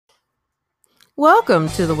Welcome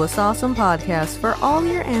to the What's Awesome podcast for all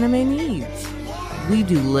your anime needs. We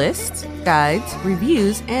do lists, guides,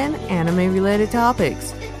 reviews, and anime-related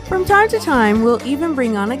topics. From time to time, we'll even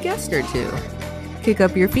bring on a guest or two. Kick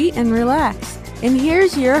up your feet and relax. And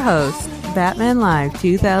here's your host, Batman Live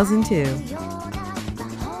 2002.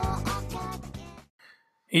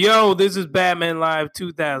 Yo, this is Batman Live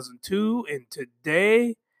 2002, and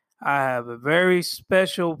today I have a very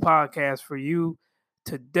special podcast for you.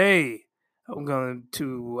 Today, I'm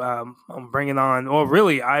bringing on, or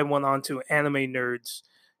really, I went on to Anime Nerds,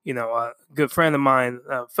 a good friend of mine,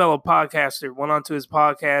 a fellow podcaster, went on to his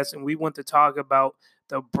podcast, and we went to talk about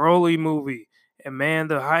the Broly movie. And man,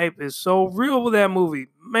 the hype is so real with that movie.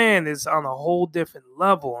 Man, it's on a whole different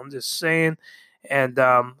level. I'm just saying. And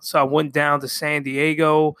so I went down to San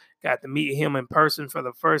Diego, got to meet him in person for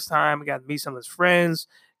the first time. I got to meet some of his friends,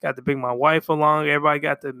 got to bring my wife along. Everybody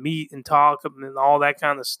got to meet and talk and all that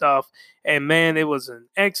kind of stuff. And man, it was an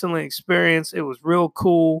excellent experience. It was real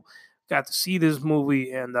cool. Got to see this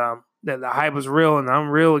movie, and the hype was real. And I'm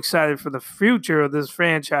real excited for the future of this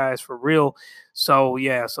franchise for real. So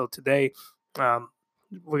yeah, so today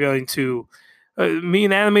we're going to. Me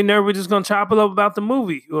and Anime Nerd, we're just going to chop it up about the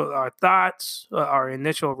movie, our thoughts, our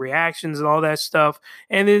initial reactions, and all that stuff.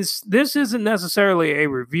 And this isn't necessarily a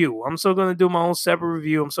review. I'm still going to do my own separate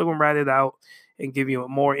review. I'm still going to write it out and give you a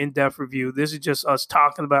more in-depth review. This is just us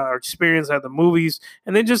talking about our experience at the movies,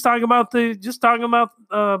 and then just talking about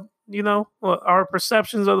our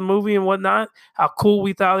perceptions of the movie and whatnot, how cool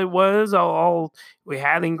we thought it was, all we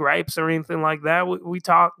had any gripes or anything like that. We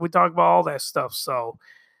talk about all that stuff. So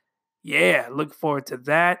yeah, look forward to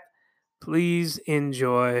that. Please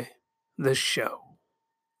enjoy the show.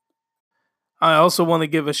 I also want to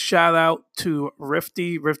give a shout out to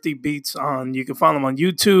Rifty Beats you can follow him on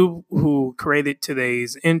YouTube, who created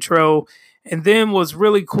today's intro. And then what's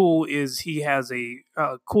really cool is he has a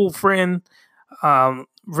cool friend.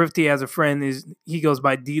 Rifty has a friend, he goes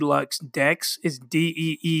by Deluxe Dex. It's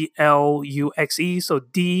Deeluxe, so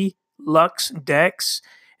Deluxe Dex.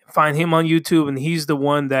 Find him on YouTube, and he's the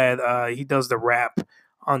one that he does the rap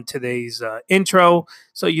on today's intro.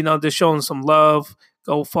 So, just showing some love.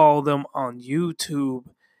 Go follow them on YouTube.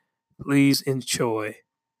 Please enjoy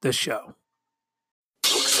the show.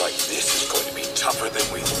 Looks like this is going to be tougher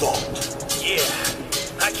than we thought. Yeah,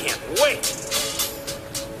 I can't wait.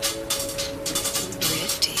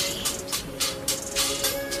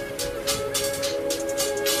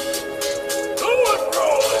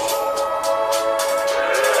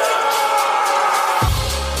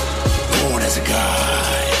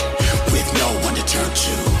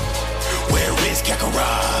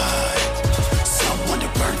 Someone to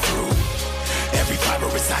burn through. Every fiber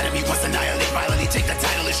inside of me wants to annihilate, violently take the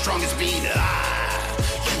title as strong as being.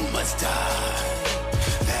 You must die.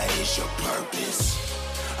 That is your purpose.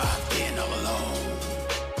 I've been all alone,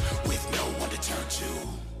 with no one to turn to,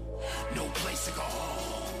 no place to go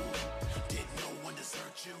home. Did no one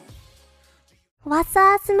desert you? ワッ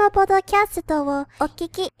サースのポッドキャストをお聞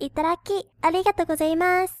きいただきありがとうござい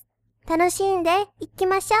ます。楽しんでいき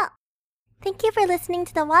ましょう。Thank you for listening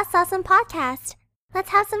to the What's Awesome podcast. Let's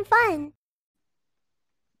have some fun.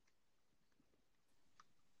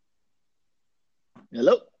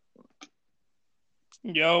 Hello.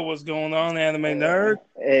 Yo, what's going on, Anime Nerd?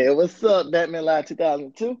 Hey, what's up, Batman Live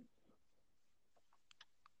 2002?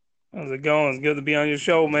 How's it going? It's good to be on your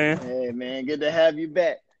show, man. Hey, man, good to have you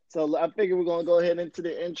back. So I figure we're going to go ahead into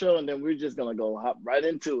the intro, and then we're just going to go hop right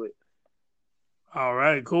into it. All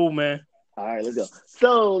right, cool, man. All right, let's go.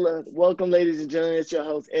 So, welcome, ladies and gentlemen. It's your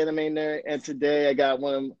host, Anime Nerd, and today I got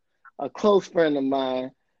a close friend of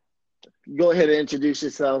mine. Go ahead and introduce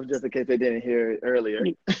yourself, just in case they didn't hear it earlier.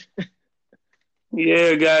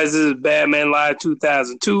 Yeah, guys, this is Batman Live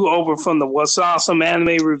 2002 over from the What's Awesome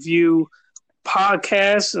Anime Review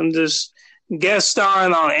podcast. I'm just guest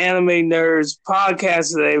starring on Anime Nerds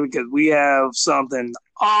podcast today because we have something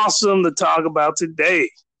awesome to talk about today.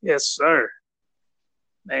 Yes, sir.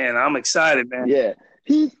 Man, I'm excited, man. Yeah,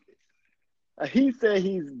 he said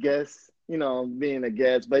he's being a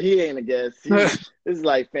guest, but he ain't a guest. This is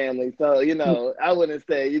like family, so I wouldn't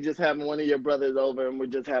say you're just having one of your brothers over and we're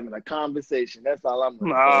just having a conversation. That's all I'm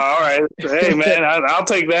gonna say. All right, hey man, I'll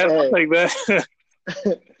take that. I'll take that.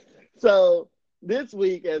 So this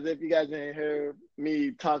week, as if you guys didn't hear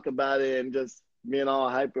me talk about it and just being all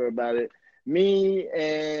hyper about it, me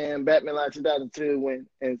and Batman Live 2002 went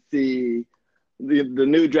and see the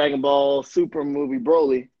new Dragon Ball Super movie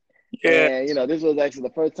Broly. Yeah. And, this was actually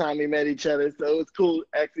the first time we met each other. So it was cool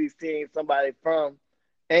actually seeing somebody from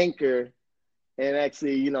Anchor and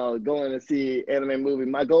actually, going to see anime movie.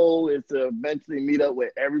 My goal is to eventually meet up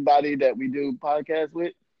with everybody that we do podcasts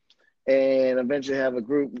with, and eventually have a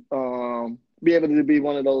group, be able to be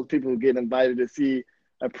one of those people who get invited to see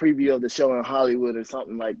a preview of the show in Hollywood or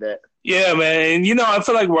something like that. Yeah, man. And, I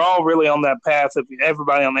feel like we're all really on that path of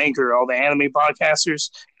everybody on Anchor, all the anime podcasters.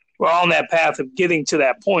 We're all on that path of getting to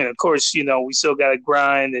that point. Of course, we still got to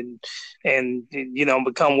grind and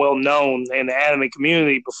become well known in the anime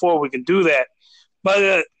community before we can do that.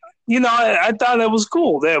 But, I thought that was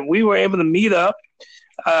cool that we were able to meet up.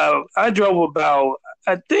 I drove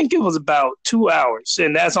I think it was about 2 hours,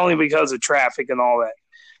 and that's only because of traffic and all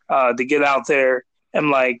that, to get out there.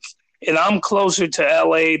 And I'm closer to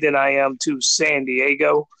LA than I am to San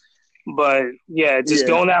Diego. But yeah,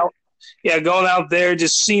 going out there,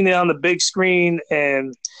 just seeing it on the big screen,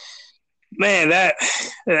 and man,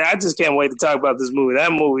 I just can't wait to talk about this movie.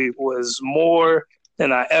 That movie was more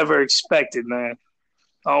than I ever expected, man.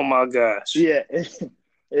 Oh my gosh. Yeah, it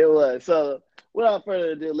was. So without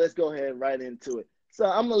further ado, let's go ahead right into it. So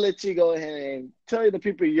I'm gonna let you go ahead and tell the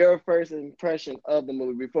people your first impression of the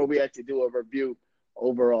movie before we actually do a review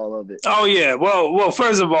overall of it. Oh yeah. Well,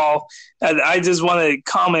 first of all, I just want to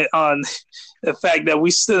comment on the fact that we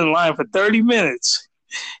stood in line for 30 minutes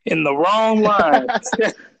in the wrong line.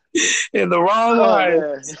 In the wrong line.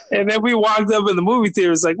 Man. And then we walked up in the movie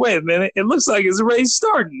theater. It's like, wait a minute, it looks like it's already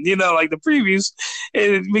starting, like the previews.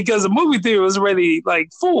 And because the movie theater was already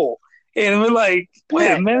full. And we're like,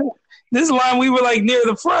 wait a minute. This line, we were near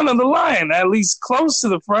the front of the line, at least close to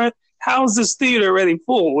the front. How is this theater already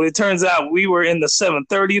full? Well, it turns out we were in the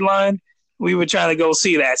 7:30 line. We were trying to go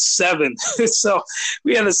see it at 7. So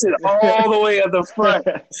we had to sit all the way at the front.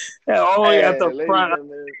 All the way at the front.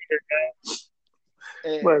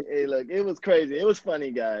 Hey, look, it was crazy. It was funny,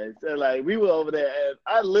 guys. We were over there. And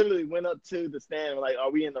I literally went up to the stand and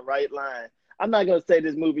are we in the right line? I'm not going to say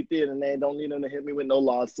this movie theater name. Don't need them to hit me with no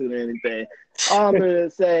lawsuit or anything. All I'm going to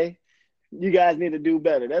say, you guys need to do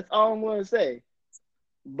better. That's all I'm going to say.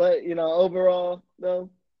 But, overall, though,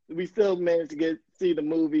 we still managed to see the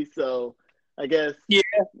movie. So I guess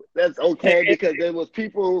that's okay because there was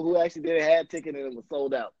people who actually didn't have tickets and it was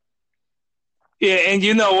sold out. Yeah, and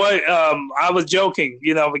you know what? I was joking,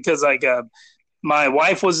 because my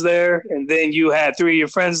wife was there, and then you had 3 of your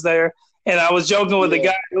friends there, and I was joking with the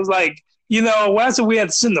guy. It was like, why should we have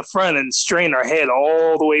to sit in the front and strain our head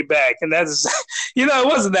all the way back? And that's, it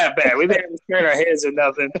wasn't that bad. We didn't strain our heads or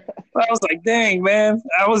nothing. But I was like, dang, man,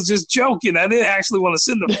 I was just joking. I didn't actually want to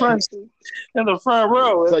sit in the front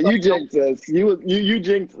row. So you jinxed us. You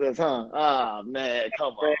jinxed us, huh? Ah, man,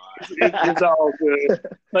 come on. It's all good.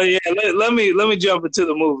 But yeah, let me jump into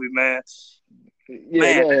the movie, man. Yeah,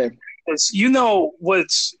 man, go ahead.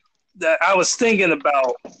 What's that I was thinking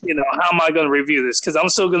about, how am I going to review this? Because I'm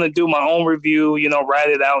still going to do my own review, write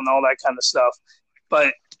it out and all that kind of stuff.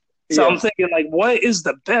 But so I'm thinking, what is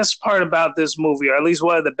the best part about this movie, or at least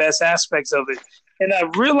what are the best aspects of it? And I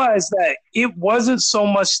realized that it wasn't so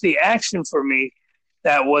much the action for me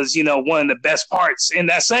that was, one of the best parts. And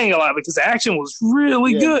that's saying a lot because the action was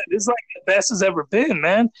really good. It's the best it's ever been,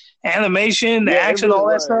 man. Animation, the action, all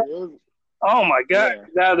that stuff. Oh my God,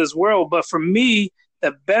 out of this world. But for me,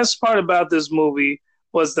 the best part about this movie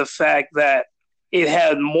was the fact that it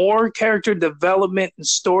had more character development and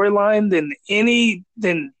storyline than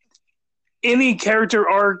any character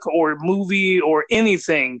arc or movie or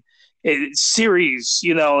anything series,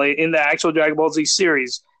 in the actual Dragon Ball Z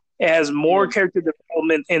series. It has more character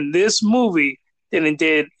development in this movie than it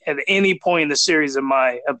did at any point in the series, in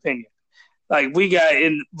my opinion. We're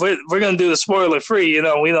going to do the spoiler free,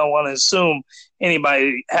 we don't want to assume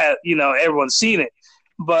anybody had, everyone's seen it.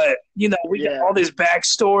 But, we got all this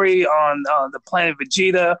backstory on the planet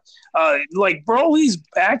Vegeta. Broly's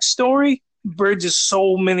backstory bridges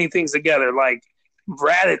so many things together.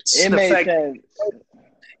 Raditz. It made sense.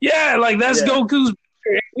 Yeah, that's Goku's.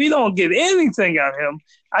 We don't get anything on him.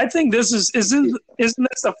 I think this isn't this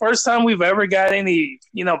the first time we've ever got any,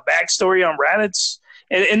 backstory on Raditz?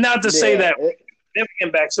 And not to say that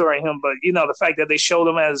significant backstory on him, but, the fact that they showed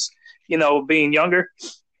him as, being younger.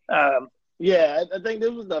 I think this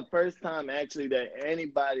was the first time actually that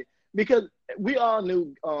anybody, because we all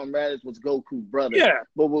knew Raditz was Goku's brother. Yeah.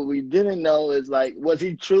 But what we didn't know is was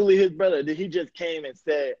he truly his brother? Did he just came and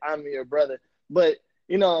said, "I'm your brother"? But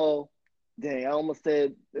dang, I almost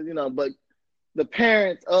said, but the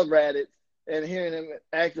parents of Raditz and hearing him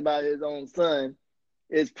ask about his own son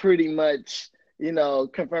is pretty much,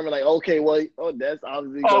 confirming okay, well, that's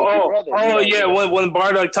obviously Goku's brother. Oh, yeah. When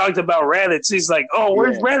Bardock talked about Raditz, he's like, oh,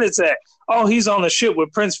 where's Raditz at? Oh, he's on the ship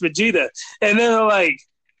with Prince Vegeta. And then they're like,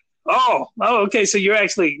 Okay. So you're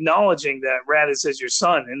actually acknowledging that Raditz is your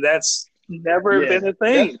son, and that's never been a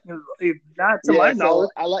thing, not to my knowledge.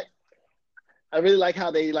 So I really like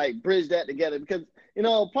how they like bridge that together because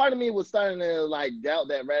part of me was starting to like doubt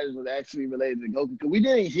that Raditz was actually related to Goku because we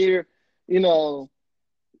didn't hear,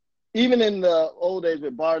 even in the old days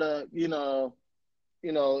with Bardock,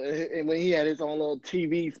 and when he had his own little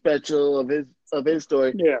TV special of his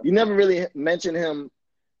story, you never really mention Raditz.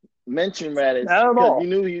 Not at all. You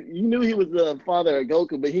knew he was the father of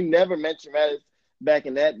Goku, but he never mentioned Raditz back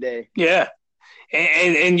in that day. Yeah,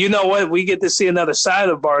 and you know what? We get to see another side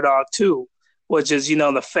of Bardock too, which is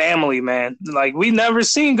the family, man. Like we never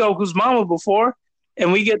seen Goku's mama before,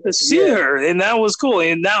 and we get to see her, and that was cool.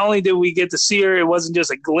 And not only did we get to see her, it wasn't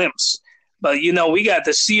just a glimpse, but we got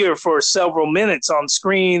to see her for several minutes on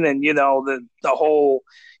screen, and the whole,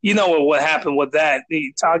 what happened with that.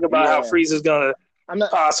 You talk about how Frieza's gonna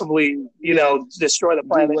possibly, destroy the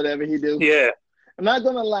planet, do whatever he do. Yeah, I'm not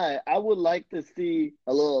gonna lie. I would like to see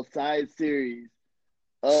a little side series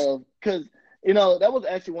of because that was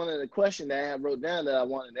actually one of the questions that I had wrote down that I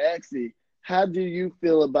wanted to ask you. How do you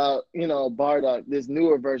feel about, Bardock, this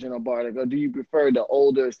newer version of Bardock, or do you prefer the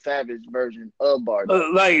older Savage version of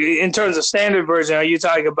Bardock? Like, in terms of standard version, are you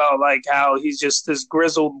talking about, like, how he's just this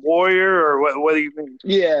grizzled warrior, or what do you mean?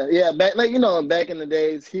 Yeah. Back in the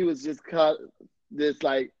days, he was just caught this,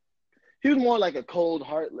 like, he was more like a cold,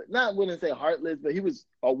 heartless, not wouldn't say heartless, but he was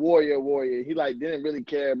a warrior. He, like, didn't really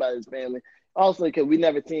care about his family. Also, because we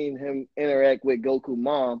never seen him interact with Goku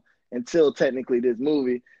mom until technically this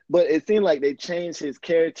movie. But it seemed like they changed his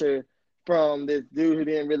character from this dude who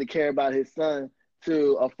didn't really care about his son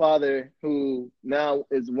to a father who now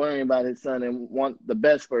is worrying about his son and want the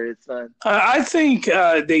best for his son. I think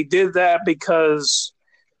they did that because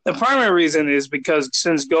the primary reason is because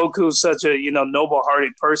since Goku's such a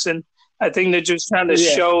noble-hearted person, I think they're just trying to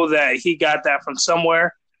show that he got that from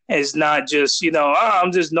somewhere. It's not just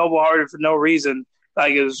I'm just noble-hearted for no reason.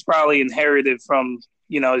 Like it was probably inherited from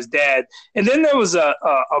his dad. And then there was a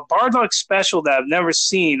Bardock special that I've never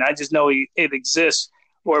seen. I just know it exists,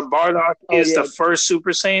 where Bardock is the first Super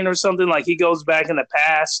Saiyan or something. Like he goes back in the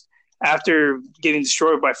past after getting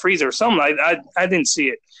destroyed by Frieza or something. I didn't see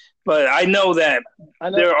it, but I know that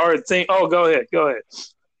there are things. Oh, go ahead.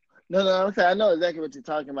 No, I know exactly what you're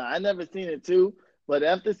talking about. I never seen it too, but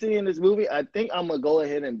after seeing this movie, I think I'm gonna go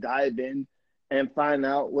ahead and dive in and find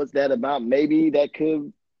out what's that about. Maybe that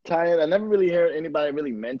could tie in. I never really heard anybody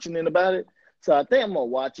really mentioning about it. So I think I'm going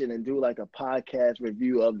to watch it and do like a podcast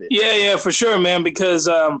review of it. Yeah, for sure, man. Because,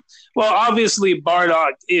 obviously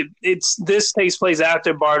Bardock, this takes place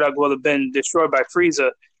after Bardock will have been destroyed by Frieza.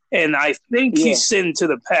 And I think he's sent to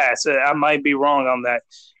the past. I might be wrong on that.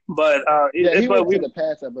 But he went to the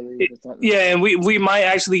past, I believe. Yeah, and we might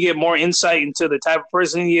actually get more insight into the type of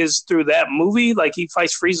person he is through that movie. Like he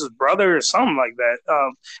fights Frieza's brother or something like that.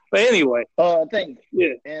 But anyway, I think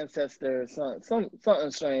ancestor,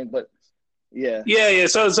 something strange. But yeah.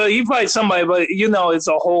 So he fights somebody, but it's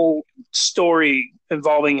a whole story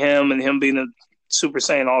involving him and him being a Super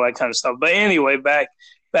Saiyan, all that kind of stuff. But anyway, back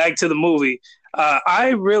to the movie.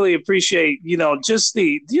 I really appreciate, just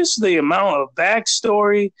the amount of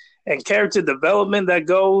backstory and character development that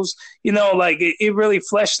goes, like it really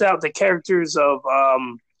fleshed out the characters of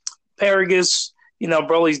Paragus,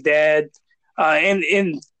 Broly's dad.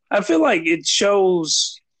 And I feel like it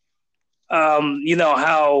shows, how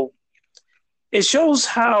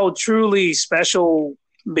truly special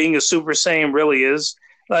being a Super Saiyan really is.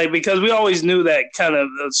 Like, because we always knew that kind of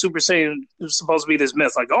Super Saiyan was supposed to be this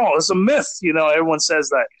myth. Like, oh, it's a myth. Everyone says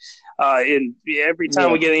that. And every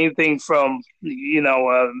time we get anything from,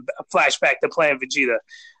 a flashback to Planet Vegeta.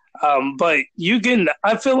 But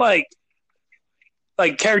I feel like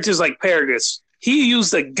characters like Paragus, he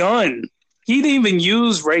used a gun. He didn't even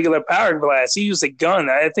use regular power blast. He used a gun.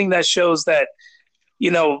 I think that shows that,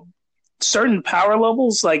 certain power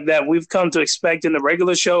levels like that we've come to expect in the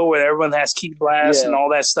regular show where everyone has ki blast and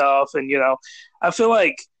all that stuff. And, I feel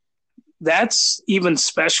like that's even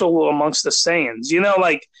special amongst the Saiyans,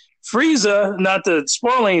 like Frieza, not to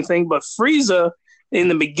spoil anything, but Frieza in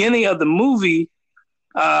the beginning of the movie,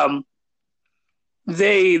 like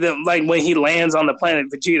when he lands on the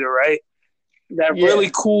planet Vegeta, right? That really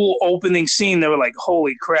cool opening scene, they were like,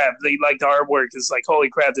 holy crap. They like the artwork is like, holy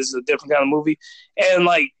crap, this is a different kind of movie. And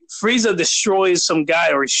like Frieza destroys some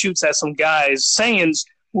guy or he shoots at some guys, Saiyans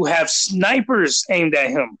who have snipers aimed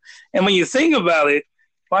at him. And when you think about it,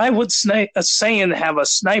 why would a Saiyan have a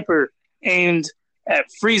sniper aimed at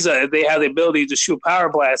Frieza if they have the ability to shoot power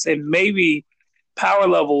blasts? And maybe power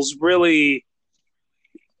levels really,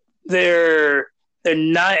 they're they're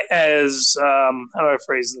not as how do I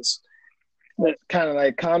phrase this? Kind of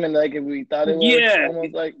like common, like if we thought it was. Yeah,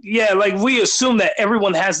 almost like like we assume that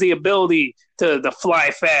everyone has the ability to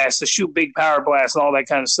fly fast, to shoot big power blasts, and all that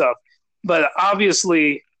kind of stuff. But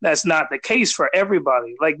obviously, that's not the case for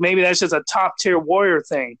everybody. Like maybe that's just a top tier warrior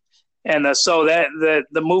thing, and so that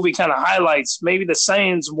the movie kind of highlights maybe the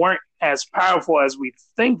Saiyans weren't as powerful as we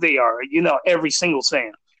think they are. You know, every single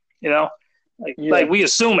Saiyan. You know, like we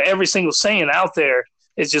assume every single Saiyan out there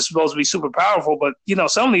is just supposed to be super powerful, but you know,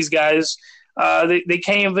 some of these guys. They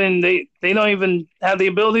can't even they don't even have the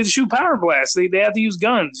ability to shoot power blasts. They have to use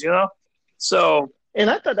guns, you know. So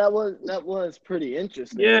and I thought that was pretty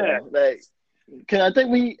interesting. Yeah, like because I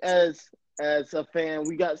think we as a fan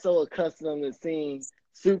we got so accustomed to seeing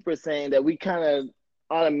Super Saiyan that we kind of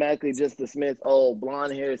automatically just dismiss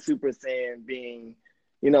blonde hair Super Saiyan being,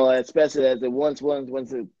 you know, especially as it once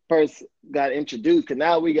it first got introduced. Because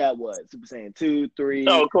now we got what Super Saiyan 2, 3,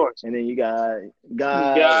 of course, and then you got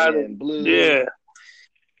God and Blue,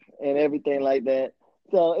 and everything like that.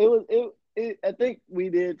 So it I think we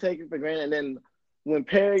did take it for granted. And then when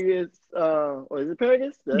Paragus, or is it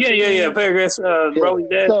Paragus? Paragus, Broly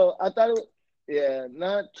dead. So I thought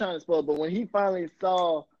not trying to spoil, but when he finally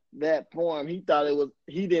saw that form, he thought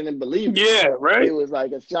he didn't believe it. Yeah, right. It was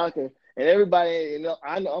like a shocker. And everybody, you know,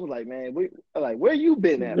 I was like, man, where you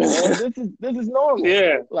been at, man? This is normal.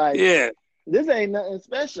 This ain't nothing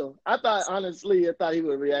special. I thought he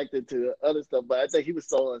would have reacted to other stuff, but I think he was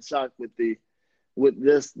so in shock with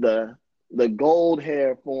just the gold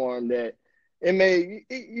hair form that it made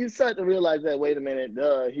you start to realize that, wait a minute,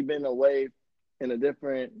 he been away in a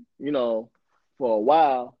different, you know, for a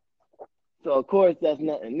while. So of course that's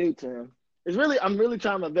nothing new to him. I'm really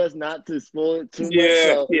trying my best not to spoil it too much.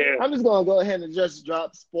 So I'm just gonna go ahead and just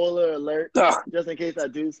drop spoiler alert, just in case I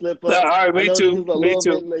do slip up. All right, me too.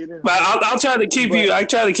 But I'll try to keep you. I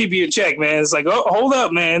try to keep you in check, man. It's like, oh, hold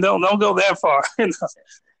up, man. Don't go that far.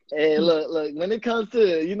 Hey, look. When it comes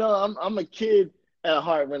to, you know, I'm a kid at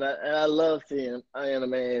heart and I love seeing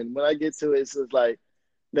anime. And when I get to it, it's just like.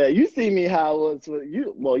 That you see me how I was with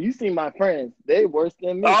you. Well, you see my friends; they worse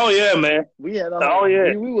than me. Oh yeah, man. We had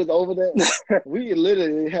we was over there. We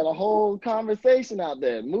literally had a whole conversation out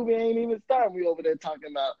there. Movie ain't even started. We over there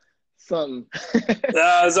talking about something.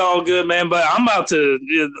 It's all good, man. But I'm about to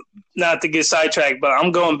not to get sidetracked, but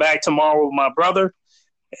I'm going back tomorrow with my brother,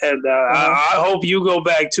 and I hope you go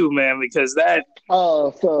back too, man, because that.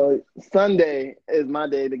 Oh, so Sunday is my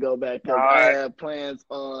day to go back because I have plans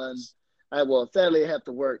on. Sadly, I have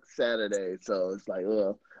to work Saturday, so it's like,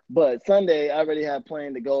 But Sunday, I already have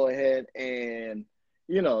planned to go ahead and,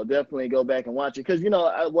 you know, definitely go back and watch it. Because, you know,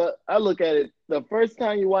 I look at it, the first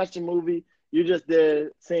time you watch a movie, you're just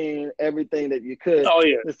there seeing everything that you could. Oh,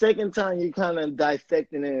 yeah. The second time, you kind of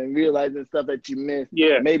dissecting it and realizing stuff that you missed.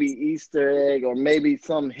 Yeah. Maybe Easter egg or maybe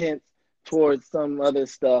some hints towards some other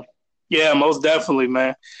stuff. Yeah, most definitely,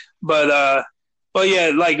 man. But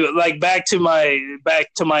yeah, like back to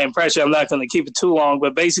my impression. I'm not going to keep it too long,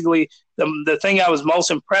 but basically, the thing I was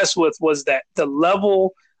most impressed with was that the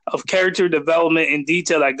level of character development and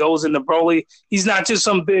detail that goes into Broly. He's not just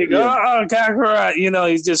some big Kakarot, you know.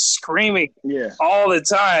 He's just screaming all the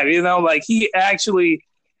time, you know. Like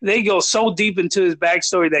they go so deep into his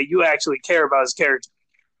backstory that you actually care about his character.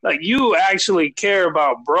 Like you actually care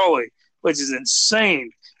about Broly, which is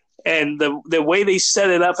insane. And the way they set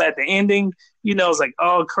it up at the ending. You know, it's like,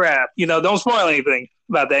 oh, crap. You know, don't spoil anything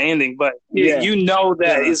about that ending, but you know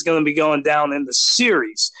that it's going to be going down in the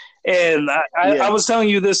series. And I was telling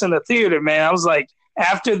you this in the theater, man. I was like,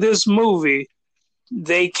 after this movie,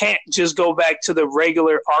 they can't just go back to the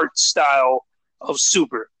regular art style of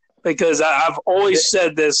Super. Because I've always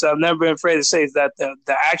said this. I've never been afraid to say that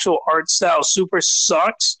the actual art style Super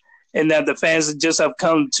sucks and that the fans just have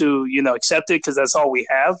come to, you know, accept it because that's all we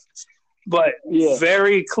have. But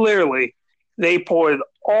very clearly, they poured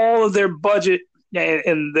all of their budget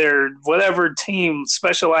and their whatever team,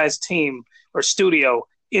 specialized team or studio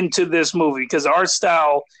into this movie because art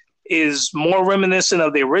style is more reminiscent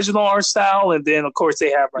of the original art style. And then, of course,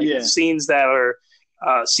 they have scenes that are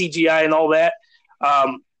CGI and all that.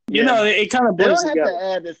 You know, it kind of blends together. They don't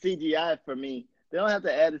have to add the CGI for me. They don't have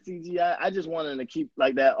to add the CGI. I just want them to keep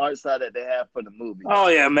like that art style that they have for the movie. Oh,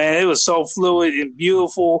 yeah, man. It was so fluid and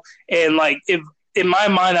beautiful. And, like, in my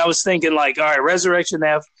mind, I was thinking, like, all right, Resurrection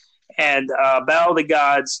F and Battle of the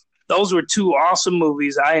Gods, those were two awesome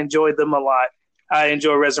movies. I enjoyed them a lot. I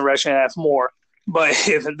enjoy Resurrection F more. But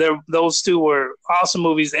those two were awesome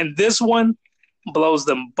movies. And this one blows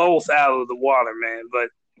them both out of the water, man. But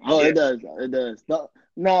it does. It does.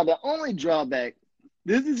 Now, the only drawback,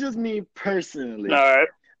 this is just me personally. All right.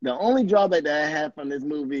 The only drawback that I have from this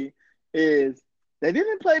movie is they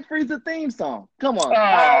didn't play Frieza theme song. Come on.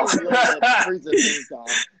 I love that Frieza theme song.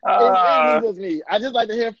 It's just me. I just like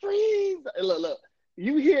to hear Frieza. Look.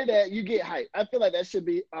 You hear that, you get hyped. I feel like that should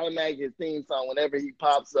be automatic his theme song whenever he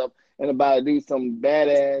pops up and about to do some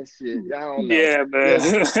badass shit. I don't know. Yeah, man.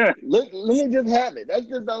 Let me just have it. That's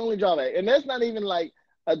just the only drawback. And that's not even like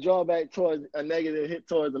a drawback towards a negative hit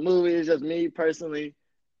towards the movie. It's just me personally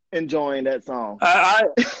enjoying that song.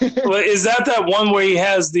 Is that one where he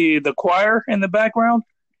has the choir in the background?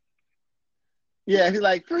 Yeah, he's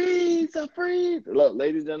like, freeze. Look,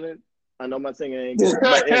 ladies and gentlemen, I know my singing ain't good,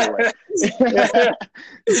 but anyway.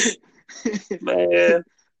 Man.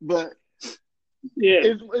 But yeah,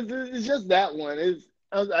 it's just that one.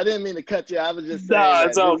 I didn't mean to cut you. I was just saying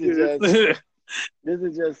it's all good. This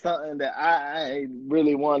is just something that I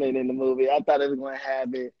really wanted in the movie. I thought it was going to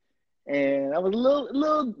have it, and I was a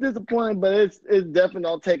little disappointed. But it's definitely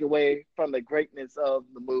don't take away from the greatness of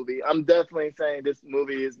the movie. I'm definitely saying this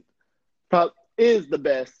movie is the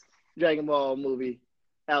best Dragon Ball movie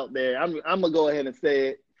out there. I'm gonna go ahead and say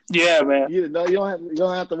it. Yeah, man. You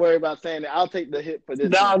don't have to worry about saying it. I'll take the hit for this.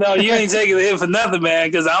 No, you ain't taking the hit for nothing, man.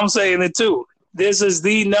 Because I'm saying it too. This is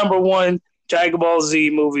the #1 Dragon Ball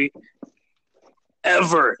Z movie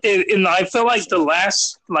ever. And I feel like the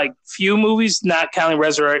last few movies, not counting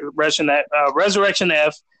Resurrection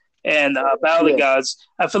F and Battle of the Gods,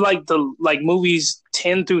 I feel like the movies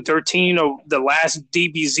 10 through 13 or the last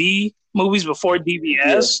DBZ movies before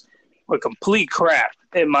DBS were complete crap,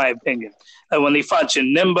 in my opinion. Like when they fought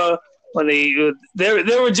Janemba, when they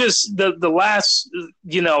were just the last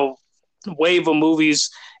wave of movies.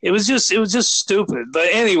 It was just stupid. But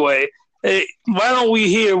anyway, why don't we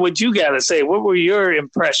hear what you got to say? What were your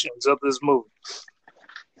impressions of this movie?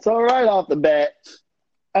 So right off the bat,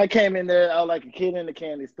 I came in there. I was like a kid in the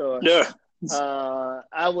candy store. Yeah.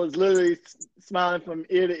 I was literally smiling from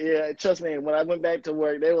ear to ear. Trust me, when I went back to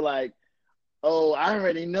work, they were like, "Oh, I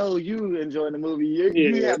already know you enjoying the movie.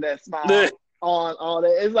 You have that smile on all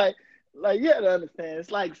that." It's like you have to understand. It's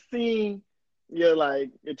like seeing your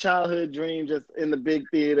childhood dream just in the big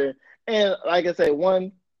theater. And like I say,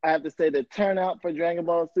 I have to say the turnout for Dragon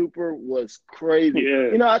Ball Super was crazy.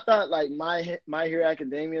 Yeah. I thought My Hero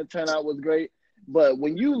Academia turnout was great, but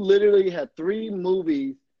when you literally have three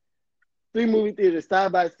movie theaters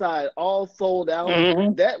side by side, all sold out,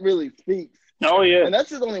 that really speaks. Oh yeah, and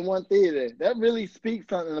that's just only one theater. That really speaks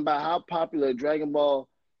something about how popular Dragon Ball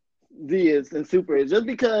Z is and Super is. Just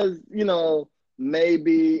because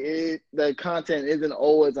maybe the content isn't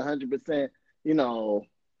always 100%,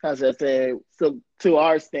 how should I say, so to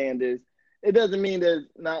our standards, it doesn't mean there's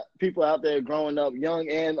not people out there growing up, young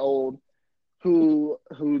and old,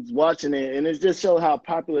 who's watching it, and it just shows how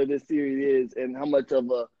popular this series is and how much of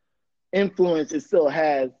a influence it still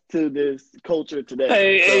has to this culture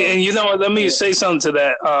today. And let me say something to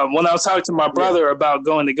that. When I was talking to my brother about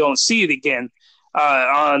going and see it again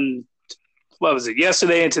on, what was it,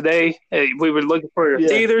 yesterday and today, we were looking for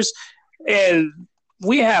theaters, and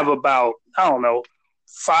we have about, I don't know,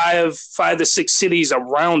 5 to 6 cities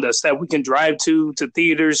around us that we can drive to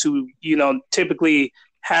theaters who, typically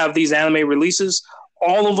have these anime releases.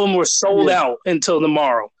 All of them were sold out until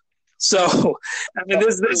tomorrow. So, I mean,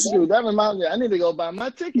 this that reminds me, I need to go buy my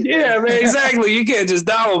ticket. Yeah, man, exactly. You can't just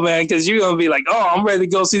download, man, because you're going to be like, oh, I'm ready to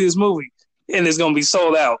go see this movie, and it's going to be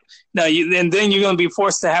sold out. Now, and then you're going to be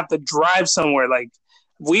forced to have to drive somewhere. Like,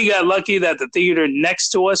 we got lucky that the theater next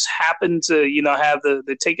to us happened to, have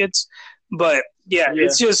the tickets. But, yeah,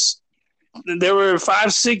 it's just, there were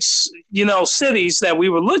 5, 6, cities that we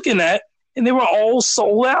were looking at, and they were all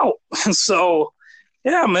sold out. So,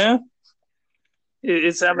 yeah, man.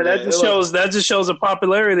 That just shows the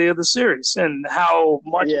popularity of the series and how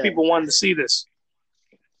much people wanted to see this.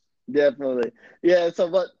 Definitely. Yeah,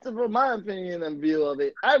 so from my opinion and view of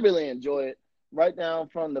it, I really enjoy it. Right down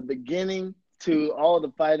from the beginning to all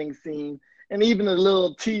the fighting scene and even the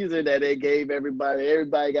little teaser that they gave everybody.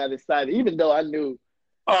 Everybody got excited, even though I knew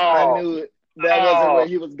that wasn't where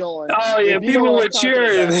he was going. Oh, yeah, people were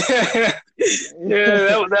cheering. That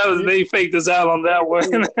was they faked us out on that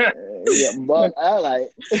one. But I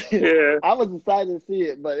was excited to see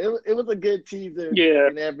it, but it was a good teaser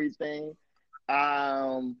and everything.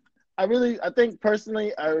 I think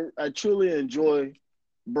personally, I truly enjoy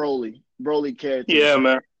Broly character. Yeah,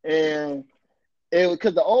 man. And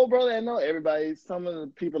because the old Broly, I know some of the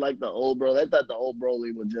people like the old Broly. I thought the old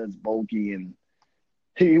Broly was just bulky and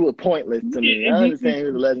he was pointless to me. I understand he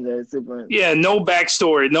was a legendary super. Yeah, no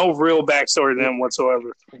backstory, no real backstory to him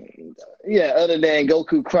whatsoever. Yeah, other than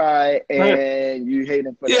Goku cry and you hate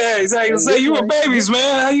him for that. Yeah, exactly. Say you were babies,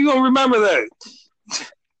 man. How you gonna remember that?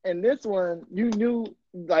 And this one, you knew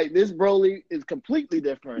like this Broly is completely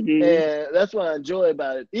different, Mhm. and that's what I enjoy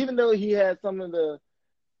about it. Even though he had some of the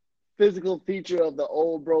physical feature of the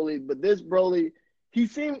old Broly, but this Broly, he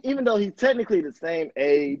seemed, even though he's technically the same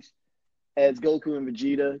age as Goku and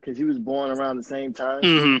Vegeta, because he was born around the same time.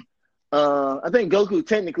 Mhm. I think Goku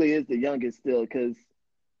technically is the youngest still, because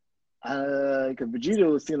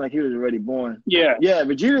Vegeta would seem like he was already born. Yeah. Yeah,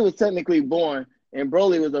 Vegeta was technically born, and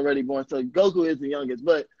Broly was already born, so Goku is the youngest.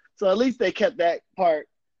 But so at least they kept that part,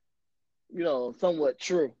 somewhat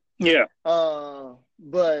true. Yeah.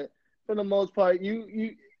 But for the most part,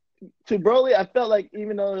 you to Broly, I felt like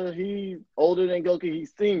even though he's older than Goku, he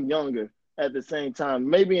seemed younger at the same time.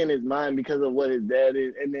 Maybe in his mind because of what his dad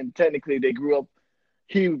is, and then technically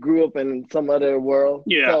he grew up in some other world.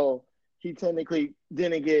 Yeah. So he technically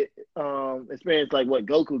didn't get experience like what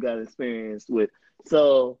Goku got experienced with.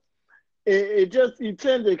 So it just, you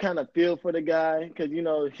tend to kind of feel for the guy because,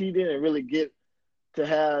 he didn't really get to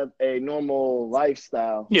have a normal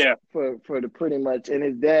lifestyle. Yeah. For the pretty much, and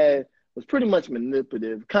his dad was pretty much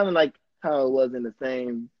manipulative, kind of like how it was in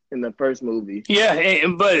the first movie. Yeah,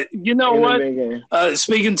 but you know what?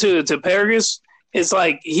 Speaking to Paragus, it's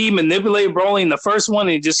like he manipulated Broly in the first one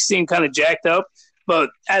and it just seemed kind of jacked up.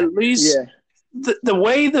 But at least the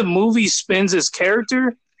way the movie spins his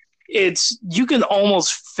character, you can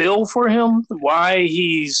almost feel for him why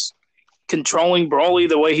he's controlling Broly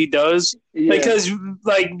the way he does. Yeah. Because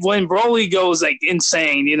like when Broly goes like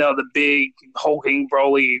insane, the big hulking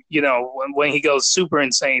Broly, when he goes super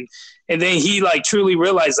insane, and then he like truly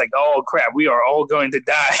realized like, oh crap, we are all going to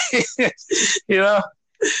die.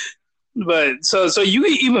 But so you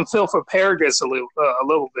even feel for Paragus a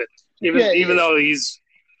little bit, even though he's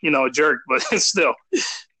a jerk, but still.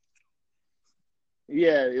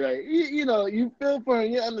 Yeah, right. You feel for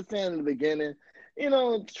him. You understand in the beginning.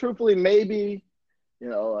 Truthfully, maybe,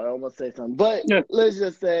 I almost say something, but let's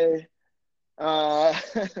just say,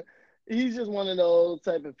 he's just one of those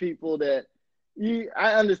type of people that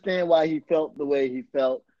I understand why he felt the way he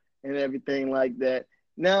felt and everything like that.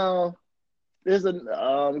 Now, there's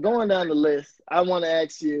going down the list. I want to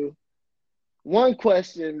ask you one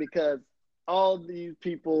question because all these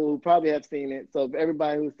people who probably have seen it. So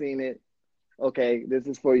everybody who's seen it, okay, this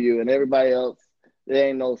is for you, and everybody else. There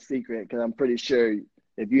ain't no secret because I'm pretty sure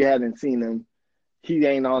if you haven't seen him, he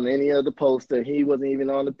ain't on any of the poster. He wasn't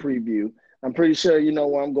even on the preview. I'm pretty sure you know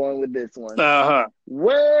where I'm going with this one. Uh-huh.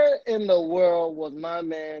 Where in the world was my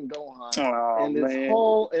man Gohan in this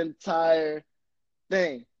whole entire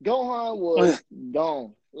thing? Gohan was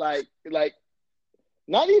gone. Like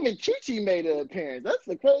not even Chi-Chi made an appearance. That's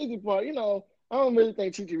the crazy part. I don't really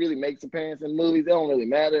think Chi-Chi really makes appearances in movies. It don't really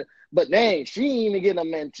matter. But dang, she ain't even getting a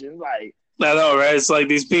mention. Like, I know, right? It's like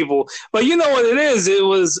these people. But you know what it is? It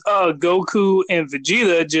was Goku and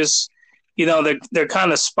Vegeta just, they're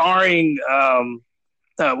kind of sparring,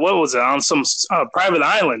 what was it, on some private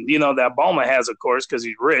island, that Bulma has, of course, because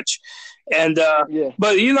he's rich. And,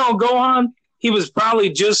 but, Gohan, he was probably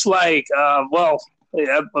just like, I'll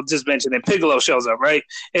just mention that Piccolo shows up, right?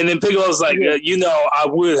 And then Piccolo's like, I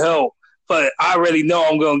would help, but I already know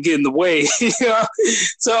I'm going to get in the way.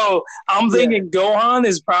 So I'm thinking Gohan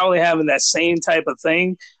is probably having that same type of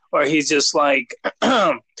thing where he's just like,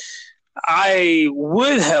 I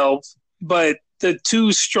would help, but the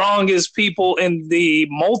two strongest people in the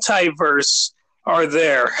multiverse are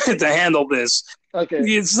there to handle this.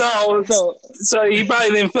 Okay. So he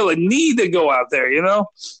probably didn't feel a need to go out there,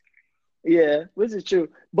 Yeah, which is true.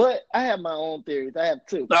 But I have my own theories. I have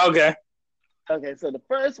two. Okay, so the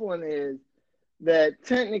first one is that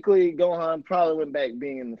technically Gohan probably went back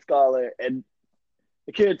being the scholar, and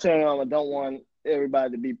the kid turned on and don't want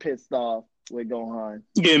everybody to be pissed off with Gohan.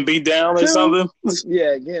 Getting beat down or something?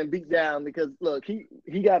 Yeah, getting beat down because, look, he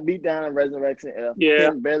got beat down in Resurrection F. Yeah. He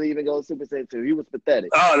didn't barely even go Super Saiyan 2. He was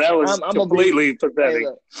pathetic. Oh, that was completely pathetic.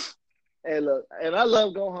 Hey, look, and I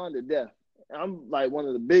love Gohan to death. I'm like one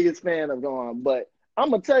of the biggest fans of Gohan, but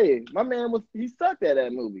I'm going to tell you, my man he sucked at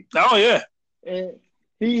that movie. Oh, yeah. And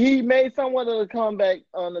he made somewhat of a comeback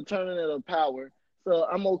on the Tournament of Power, so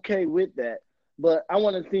I'm okay with that. But I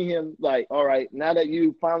want to see him like, all right, now that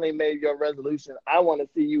you finally made your resolution, I want to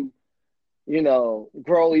see you,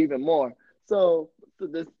 grow even more. So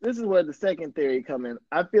this is where the second theory come in.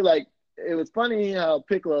 I feel like it was funny how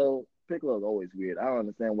Piccolo's always weird. I don't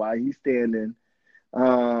understand why he's standing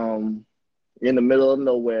in the middle of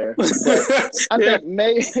nowhere. But I think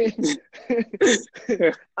maybe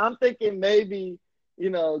I'm thinking maybe,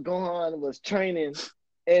 Gohan was training,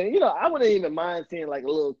 and I wouldn't even mind seeing like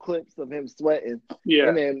little clips of him sweating,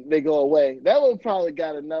 and then they go away. That would probably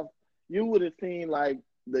got enough. You would have seen like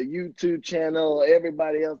the YouTube channel,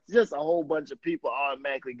 everybody else, just a whole bunch of people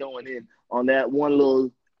automatically going in on that one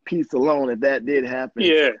little piece alone if that did happen.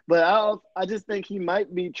 Yeah. But I just think he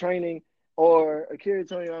might be training, or Akira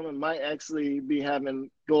Toriyama might actually be having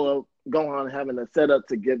Gohan having a setup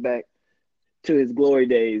to get back to his glory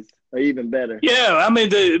days, or even better. Yeah, I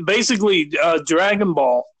mean, basically, Dragon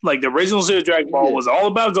Ball, like the original series of Dragon Ball, was all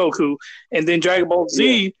about Goku, and then Dragon Ball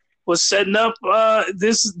Z was setting up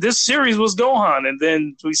this series was Gohan, and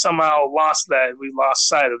then we somehow lost that. We lost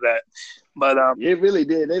sight of that. But it really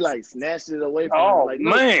did. They like snatched it away from him. Oh Like,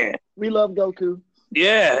 man, we love Goku.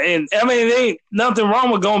 Yeah, and I mean, there ain't nothing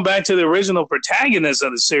wrong with going back to the original protagonist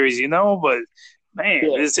of the series, you know. But man,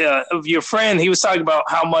 it's your friend. He was talking about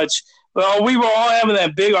how much. Well, we were all having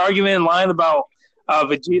that big argument in line about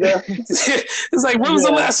Vegeta. It's like, when was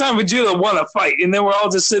the last time Vegeta won a fight? And then we're all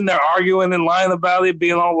just sitting there arguing in line about it,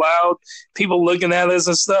 being all loud, people looking at us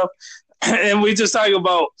and stuff. And we just talking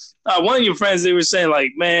about one of your friends. They were saying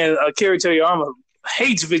like, man, Akira Toriyama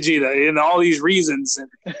hates Vegeta and all these reasons, and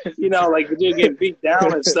you know, like Vegeta getting beat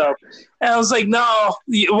down and stuff. And I was like, no,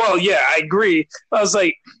 well, yeah, I agree. I was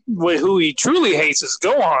like, who he truly hates is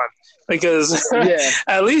Gohan, because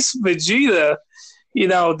at least Vegeta, you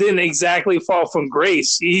know, didn't exactly fall from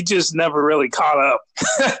grace. He just never really caught up.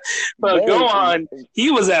 But Gohan,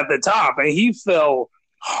 he was at the top, and he fell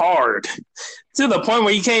hard to the point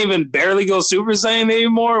where he can't even barely go Super Saiyan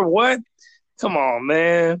anymore. What? Come on,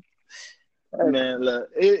 man. Man, look,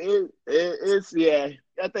 it's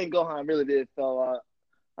I think Gohan really did fall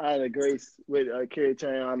out of grace with Akira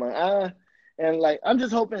Toriyama. And like, I'm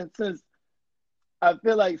just hoping, since I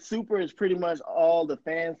feel like Super is pretty much all the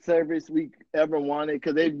fan service we ever wanted,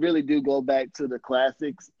 because they really do go back to the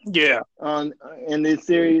classics. Yeah. In this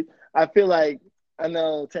series, I feel like, I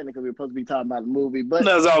know technically we're supposed to be talking about the movie, but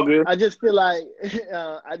that's all good. I just feel like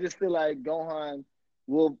Gohan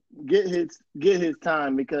will get his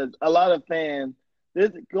time, because a lot of fans,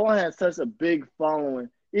 Gohan has such a big following,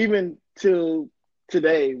 even to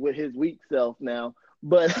today with his weak self now.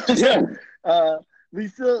 But we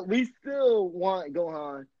still want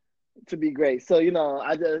Gohan to be great. So, you know,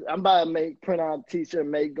 I'm about to print out a t-shirt,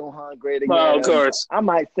 make Gohan great again. Well, of course. I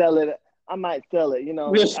might sell it. You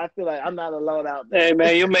know, I feel like I'm not alone out there. Hey,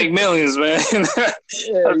 man, you'll make millions, man.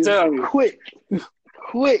 I'm telling you.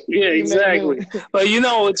 Quick. Yeah, exactly. But, you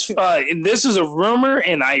know, it's and this is a rumor,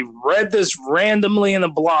 and I read this randomly in a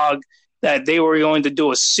blog that they were going to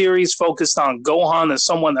do a series focused on Gohan and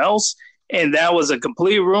someone else, and that was a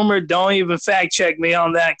complete rumor. Don't even fact check me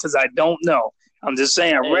on that, because I don't know. I'm just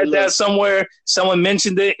saying, I read that somewhere. Someone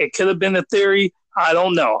mentioned it. It could have been a theory. I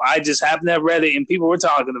don't know. I just happened to have read it, and people were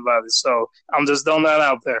talking about it. So I'm just throwing that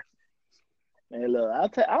out there. Hey, look,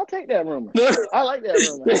 I'll take that rumor. I like that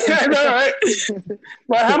rumor. All right.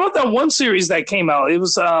 Well, how about that one series that came out? It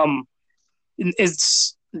was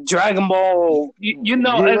it's Dragon Ball. You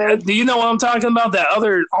know, do you know what I'm talking about? That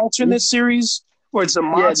other alternate series where it's a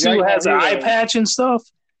Matsu has an eye patch and stuff.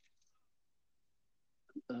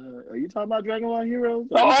 Are you talking about Dragon Ball Heroes?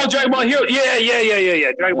 Oh, Dragon Ball Hero.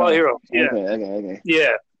 Yeah. Dragon Ball Hero. Yeah. Okay.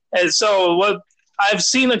 Yeah. And so what? I've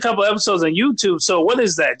seen a couple episodes on YouTube. So what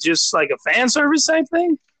is that? Just like a fan service type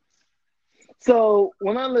thing? So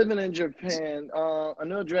when I'm living in Japan, I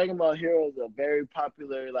know Dragon Ball Heroes is a very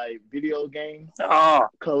popular like video game.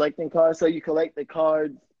 Collecting cards. So you collect the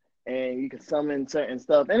cards and you can summon certain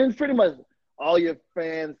stuff. And it's pretty much all your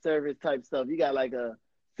fan service type stuff. You got like a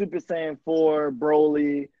Super Saiyan 4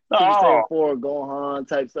 Broly, Super Saiyan 4 Gohan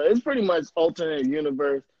type stuff. It's pretty much alternate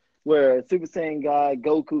universe where Super Saiyan guy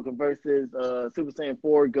Goku versus Super Saiyan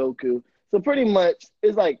 4 Goku. So pretty much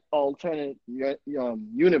it's like alternate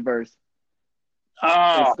universe.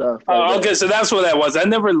 Okay, so that's what that was. I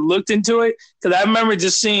never looked into it, because I remember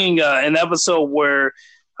just seeing an episode where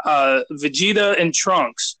Vegeta and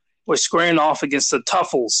Trunks were squaring off against the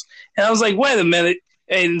Tuffles. And I was like, wait a minute.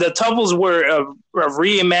 And the Tuffles were a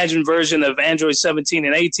reimagined version of Android 17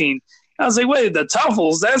 and 18. I was like, wait, the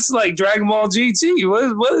Tuffles? That's like Dragon Ball GT.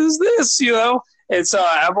 What is this, you know? And so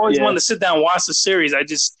I've always wanted to sit down and watch the series. I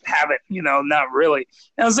just haven't, you know, not really.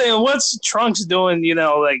 And I was saying, what's Trunks doing, you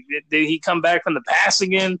know? Like, did he come back from the past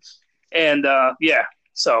again? And,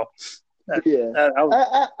 so.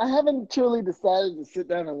 I haven't truly decided to sit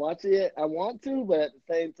down and watch it yet. I want to, but at the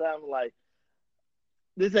same time, like,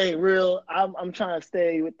 this ain't real. I'm trying to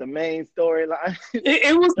stay with the main storyline.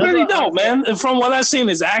 It was pretty dope, man. And from what I've seen,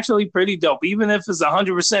 it's actually pretty dope. Even if it's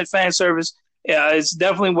 100% fan service, yeah, it's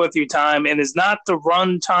definitely worth your time. And it's not the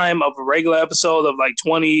run time of a regular episode of like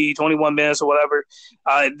 20, 21 minutes or whatever.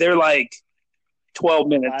 They're like 12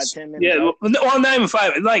 minutes. 5, 10 minutes. Yeah, well, not even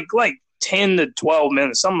 5. Like 10 to 12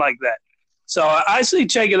 minutes, something like that. So I say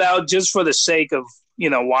check it out just for the sake of,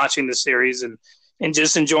 watching the series and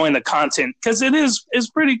just enjoying the content because it's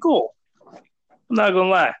pretty cool. I'm not gonna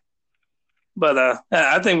lie, but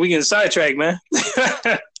I think we can sidetrack, man.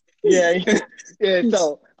 yeah.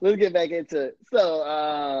 So let's get back into it.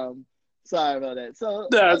 So sorry about that. So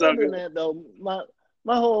That's other than that, though,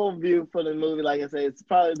 my whole view for the movie, like I said, it's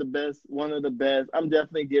probably the best, one of the best. I'm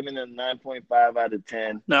definitely giving it a 9.5 out of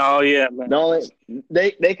 10. No, yeah, man. The only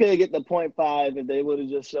they could get the 0.5 if they would have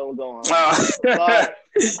just shown Gohan. Oh.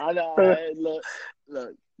 I know. Hey, look,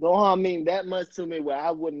 Gohan mean that much to me where I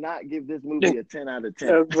would not give this movie a 10 out of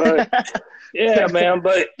 10. Yeah, man.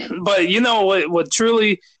 But you know what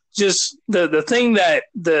truly just the thing that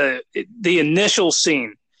the initial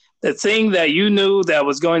scene, the thing that you knew that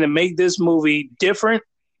was going to make this movie different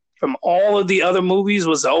from all of the other movies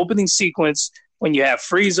was the opening sequence when you have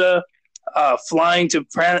Frieza flying to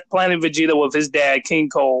Planet Vegeta with his dad, King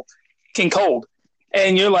Cold.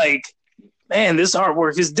 And you're like, man, this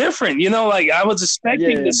artwork is different. Like I was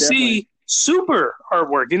expecting to see super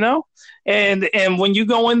artwork, and when you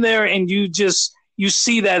go in there and you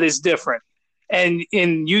see that it's different. And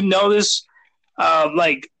you notice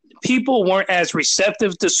like people weren't as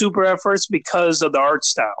receptive to Super at first because of the art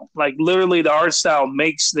style. Like literally the art style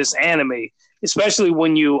makes this anime, especially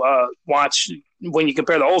when you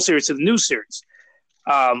compare the old series to the new series.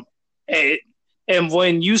 And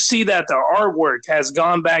when you see that the artwork has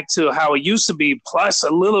gone back to how it used to be, plus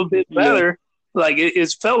a little bit better, like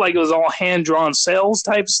it felt like it was all hand-drawn cells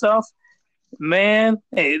type stuff. Man,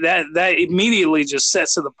 that immediately just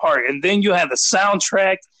sets it apart. And then you have the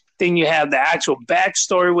soundtrack. Then you have the actual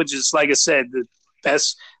backstory, which is, like I said, the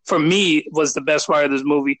best for me was the best part of this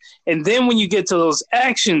movie. And then when you get to those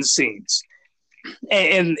action scenes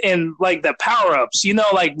and like the power ups,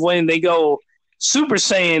 like when they go Super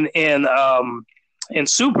Saiyan and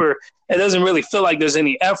Super, it doesn't really feel like there's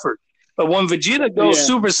any effort. But when Vegeta goes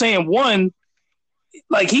Super Saiyan 1,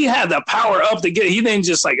 like he had the power up to get it. He didn't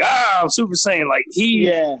just like, I'm Super Saiyan. Like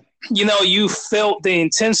you felt the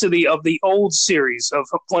intensity of the old series of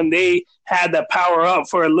when they had the power up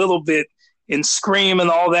for a little bit and scream and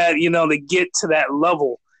all that, to get to that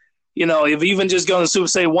level. If even just going to Super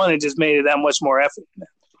Saiyan 1, it just made it that much more effort.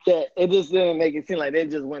 Yeah, it just didn't make it seem like they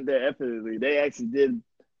just went there effortlessly. They actually did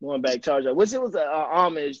going back charge up, which it was an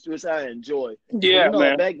homage, which I enjoy. Yeah,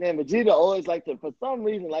 man. Back then, Vegeta always liked to, for some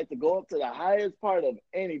reason, go up to the highest part of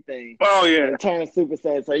anything. Oh, yeah. And turn Super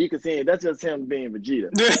Saiyan so you can see it. That's just him being Vegeta.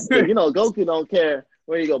 Goku don't care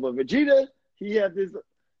where you go, but Vegeta, he has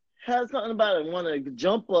something about him, want to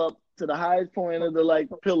jump up to the highest point of the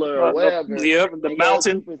pillar or whatever. The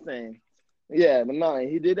mountain. Super Saiyan. Yeah, the mountain.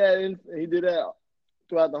 He did that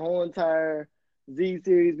throughout the whole entire Z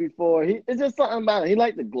series before. It's just something about it. He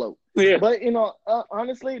liked to gloat. Yeah. But,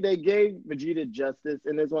 honestly, they gave Vegeta justice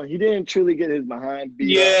in this one. He didn't truly get his behind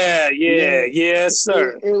beat up. Yes,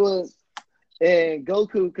 sir. It was, and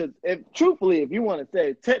Goku, because truthfully, if you want to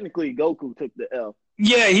say, technically Goku took the L.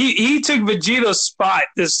 Yeah, he took Vegeta's spot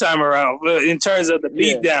this time around in terms of the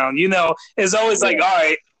beatdown. It's always like, all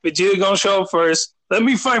right, Vegeta going to show up first. Let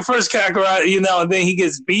me fight first, Kakarot, and then he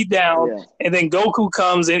gets beat down, and then Goku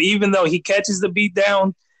comes, and even though he catches the beat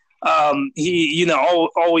down, he,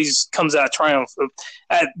 always comes out triumphant.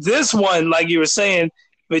 At this one, like you were saying,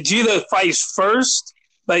 Vegeta fights first,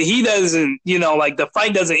 but he doesn't, the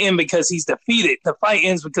fight doesn't end because he's defeated. The fight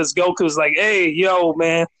ends because Goku's like, hey, yo,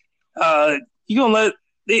 man, you gonna let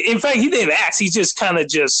 – in fact, he didn't ask. He just kind of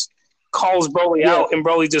just calls Broly out, and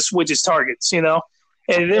Broly just switches targets, And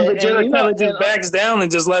then Vegeta kind of just backs down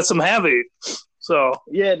and just lets him have it. So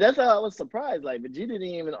yeah, that's how I was surprised. Like Vegeta didn't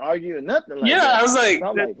even argue or nothing. I was like,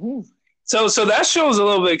 so that shows a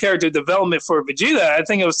little bit of character development for Vegeta. I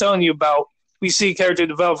think I was telling you about we see character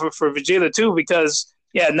development for Vegeta too, because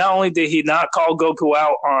not only did he not call Goku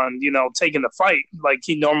out on taking the fight like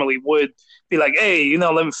he normally would, be like, hey,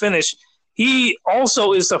 let me finish. He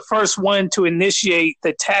also is the first one to initiate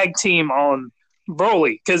the tag team on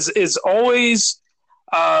Broly because it's always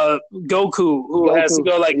Goku who has to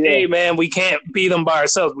go like, hey man, we can't beat him by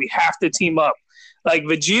ourselves. We have to team up. Like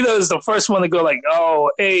Vegeta is the first one to go like,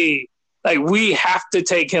 oh, hey, like we have to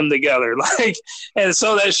take him together. Like, and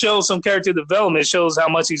so that shows some character development. It shows how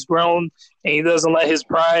much he's grown, and he doesn't let his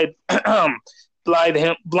pride blind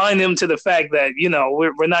him to the fact that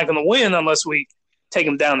we're not going to win unless we take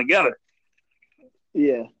him down together.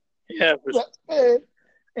 Yeah. And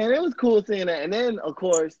it was cool seeing that. And then of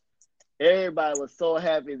course, everybody was so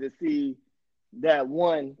happy to see that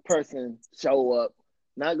one person show up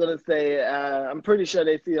Not gonna say it. I'm pretty sure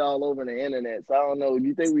they see it all over the internet. So I don't know. Do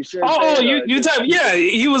you think we should? You type? Yeah,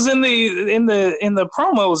 he was in the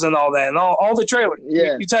promos and all that, and all the trailers.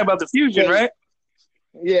 Yeah, you talk about the fusion, right?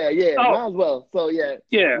 Yeah, Oh. might as well. So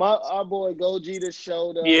yeah. Our boy Gogeta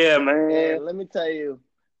showed up. Yeah, man. And let me tell you,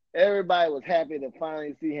 everybody was happy to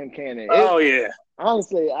finally see him canon. Yeah.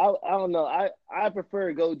 Honestly, I don't know. I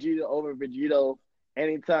prefer Gogeta over Vegito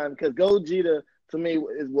anytime because Gogeta to me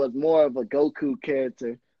was more of a Goku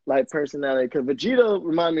character, like personality. Because Vegeta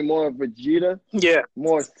reminded me more of Vegeta. Yeah.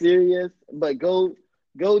 More serious, but Gogeta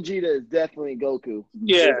is definitely Goku.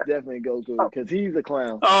 Yeah. It's definitely Goku because he's a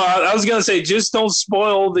clown. Oh, I was gonna say, just don't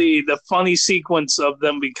spoil the funny sequence of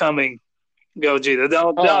them becoming Gogeta.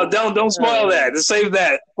 Don't spoil that. Just save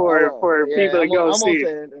that for people to go see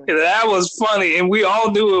it. That was funny, and we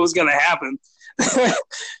all knew it was gonna happen.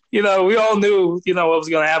 We all knew, what was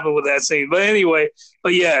going to happen with that scene. But anyway,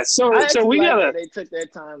 yeah. So we gotta. They took their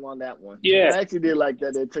time on that one. Yeah, I actually did like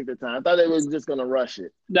that. They took the time. I thought they was just going to rush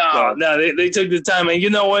it. No, they took the time, and you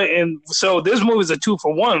know what? And so this movie is a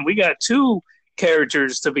 2-for-1. We got two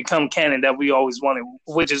characters to become canon that we always wanted,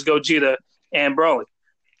 which is Gogeta and Broly.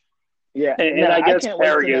 Yeah, and I guess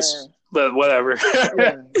Paragus, but whatever.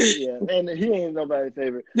 yeah, and he ain't nobody's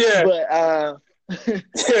favorite. Yeah, but.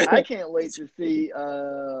 I can't wait to see,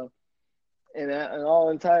 I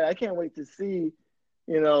can't wait to see,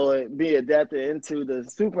 it be adapted into the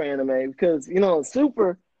Super anime because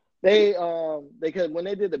Super, because when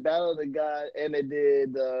they did the Battle of the God and they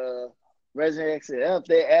did Resurrection F,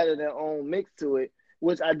 they added their own mix to it,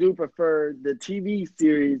 which I do prefer the TV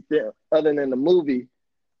series other than the movie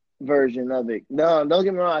version of it. No, don't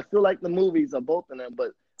get me wrong, I still like the movies of both of them,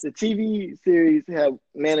 but the TV series have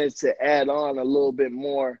managed to add on a little bit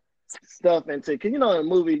more stuff into, because in the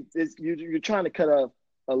movie you're trying to cut off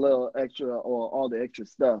a little extra or all the extra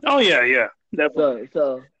stuff. Oh yeah, definitely.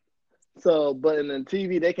 So, but in the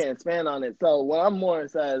TV they can expand on it. So what I'm more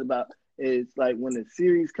excited about is like when the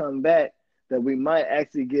series come back that we might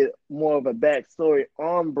actually get more of a backstory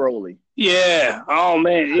on Broly. Yeah. Oh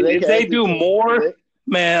man, if they do more,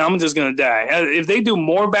 man, I'm just gonna die. If they do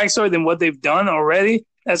more backstory than what they've done already.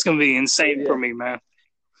 That's gonna be insane for me, man.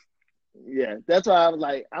 Yeah, that's why I was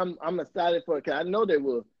like, I'm excited for it because I know they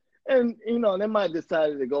will, and they might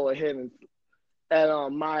decide to go ahead and add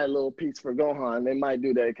on my little piece for Gohan. They might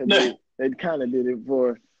do that because they kind of did it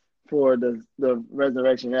for the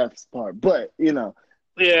Resurrection F part, but yeah,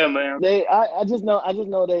 man. I just know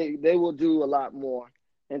they will do a lot more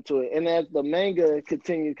into it, and as the manga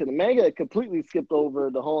continues, because the manga completely skipped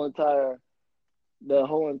over the whole entire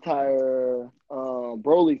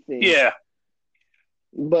Broly thing. Yeah.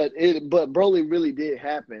 But Broly really did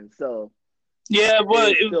happen, so yeah,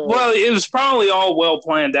 but it was probably all well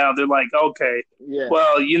planned out. They're like, okay,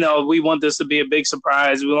 well, we want this to be a big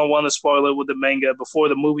surprise. We don't want to spoil it with the manga before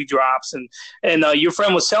the movie drops. And your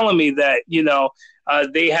friend was telling me that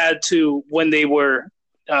they had to, when they were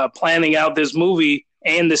planning out this movie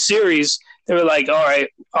and the series, they were like, all right,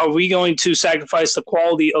 are we going to sacrifice the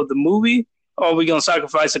quality of the movie? Or are we going to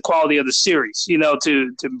sacrifice the quality of the series,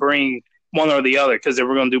 to bring one or the other? Because they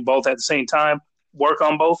were going to do both at the same time, work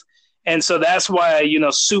on both. And so that's why,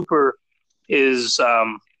 Super is,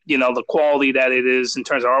 the quality that it is in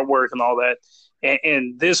terms of artwork and all that.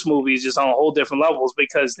 And this movie is just on a whole different levels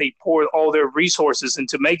because they poured all their resources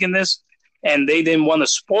into making this. And they didn't want to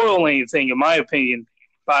spoil anything, in my opinion,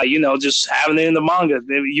 by, just having it in the manga.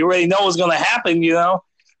 You already know what's going to happen,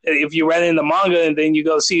 If you read it in the manga and then you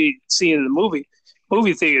go see it in the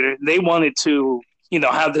movie theater, they wanted to,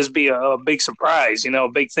 have this be a big surprise, a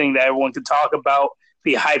big thing that everyone could talk about,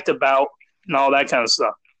 be hyped about, and all that kind of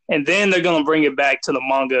stuff. And then they're going to bring it back to the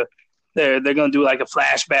manga. They're going to do like a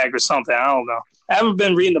flashback or something. I don't know. I haven't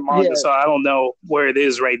been reading the manga, so I don't know where it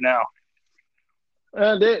is right now.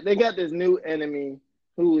 They got this new enemy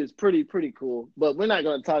who is pretty cool, but we're not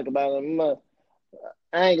going to talk about him.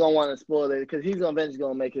 I ain't gonna want to spoil it because he's eventually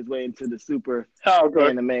gonna make his way into the Super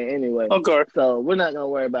anime anyway. Okay. So we're not gonna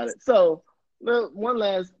worry about it. So one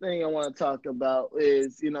last thing I want to talk about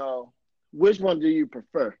is which one do you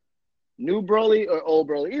prefer, new Broly or old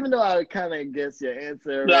Broly? Even though I kind of guess your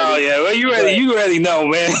answer. No, yeah, well you already know,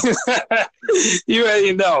 man. You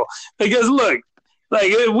already know because look,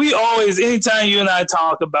 like we always, anytime you and I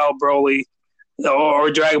talk about Broly. Or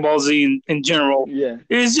Dragon Ball Z in general. Yeah.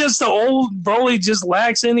 It's just the old Broly just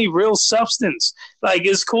lacks any real substance. Like,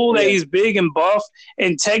 it's cool that he's big and buff,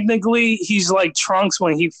 and technically he's like Trunks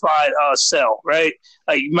when he fought Cell, right?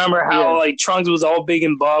 Like, remember how like Trunks was all big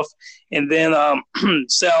and buff, and then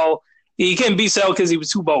Cell, he couldn't beat Cell because he was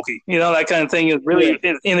too bulky. That kind of thing is really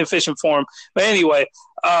inefficient for him. But anyway,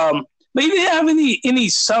 but he didn't have any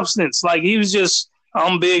substance. Like he was just,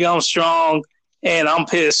 I'm big, I'm strong, and I'm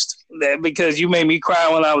pissed that because you made me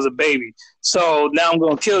cry when I was a baby. So now I'm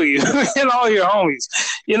gonna kill you and all your homies.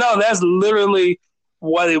 That's literally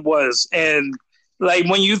what it was. And like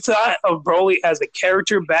when you thought of Broly as a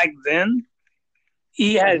character back then,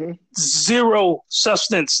 he had zero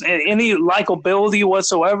substance and any likability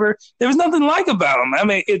whatsoever. There was nothing like about him. I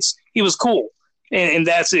mean, he was cool, and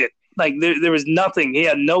that's it. Like there was nothing. He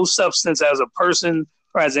had no substance as a person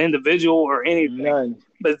or as an individual or anything. None.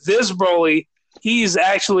 But this Broly, he's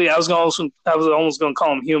actually, I was almost going to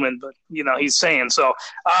call him human, but he's Saiyan. So,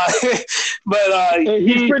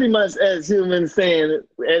 he's pretty much as human Saiyan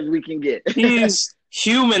as we can get. He's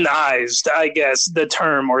humanized, I guess the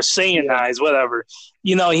term, or Saiyanized, whatever.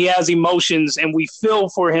 He has emotions, and we feel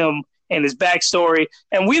for him and his backstory.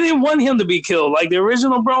 And we didn't want him to be killed, like the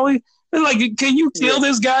original Broly. Like, can you kill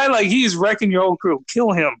this guy? Like, he's wrecking your whole crew.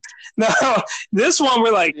 Kill him. Now, this one,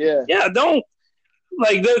 we're like, don't.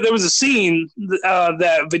 Like, there was a scene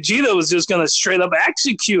that Vegeta was just going to straight up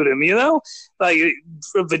execute him, Like,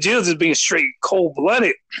 Vegeta's just being straight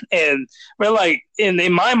cold-blooded. And we're like, in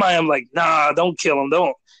my mind, I'm like, nah, don't kill him.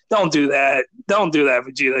 Don't do that. Don't do that,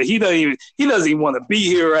 Vegeta. He doesn't even want to be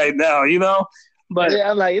here right now, But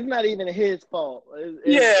I'm like, it's not even his fault.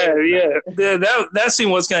 That scene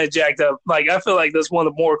was kind of jacked up. Like, I feel like that's one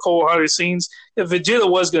of the more cold-hearted scenes. If Vegeta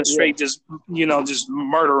was going to straight just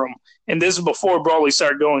murder him, and this is before Broly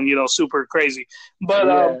started going, super crazy. But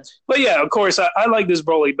of course, I like this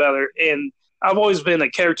Broly better, and I've always been a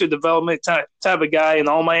character development type of guy in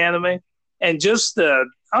all my anime, and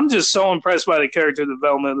I'm just so impressed by the character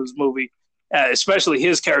development of this movie, especially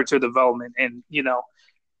his character development, and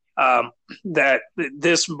that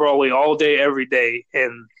this Broly all day, every day,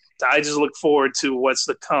 and I just look forward to what's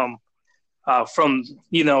to come from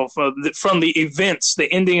the events,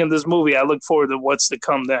 the ending of this movie. I look forward to what's to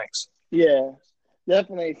come next. Yeah,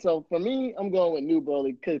 definitely. So for me, I'm going with New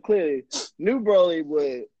Broly because clearly New Broly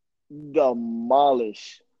would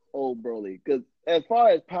demolish old Broly. Because as far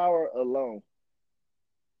as power alone,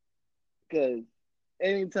 because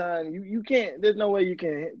anytime you can't, there's no way you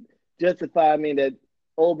can justify that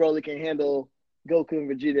old Broly can handle Goku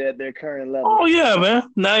and Vegeta at their current level. Oh yeah,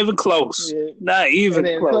 man, not even close. Yeah. Not even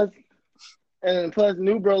close. Plus,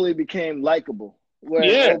 New Broly became likable,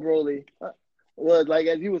 whereas old Broly was, like,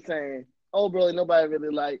 as you were saying, old Broly nobody really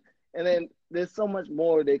liked. And then there's so much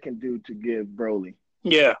more they can do to give Broly.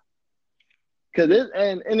 Yeah. Because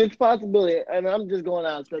it's possibility, and I'm just going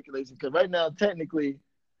out of speculation. Because right now, technically,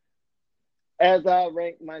 as I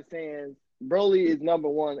rank my Saiyans, Broly is number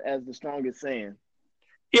one as the strongest Saiyan.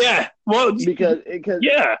 Yeah, well, because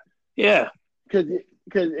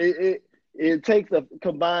it takes a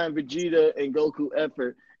combined Vegeta and Goku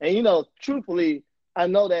effort, and truthfully, I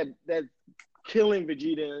know that that's killing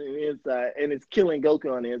Vegeta on the inside, and it's killing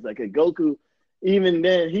Goku on the inside. Because Goku, even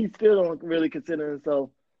then, he still don't really consider himself,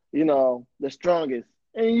 the strongest,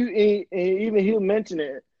 and even he'll mention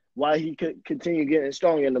it why he could continue getting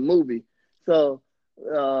stronger in the movie. So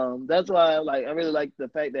that's why I really like the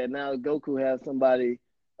fact that now Goku has somebody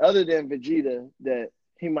other than Vegeta that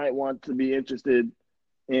he might want to be interested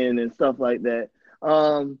in and stuff like that.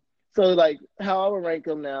 So like how I would rank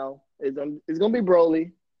them now is it's gonna be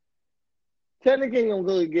Broly. Technically, I'm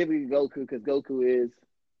going to give you Goku because Goku is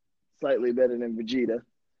slightly better than Vegeta,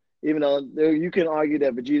 even though you can argue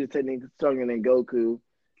that Vegeta technically is stronger than Goku.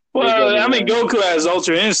 Well, I mean, Goku has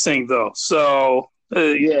Ultra Instinct though, so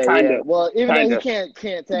kinda. Well, even though he can't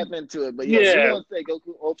tap into it, but we're gonna say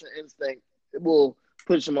Goku Ultra Instinct will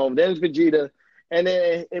push him over. Then it's Vegeta, and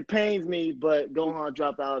then it pains me, but Gohan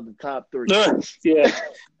dropped out of the top 3. Yeah,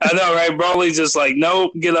 I know, right? Broly's just like,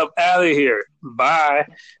 nope, get up out of here, bye.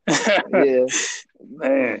 Yeah,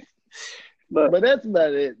 man. But that's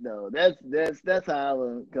about it, though. That's how I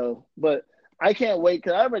would go. But I can't wait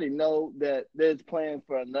because I already know that there's plans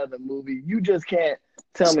for another movie. You just can't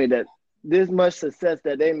tell me that this much success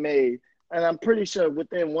that they made, and I'm pretty sure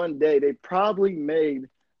within one day they probably made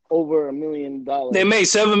over $1 million. They made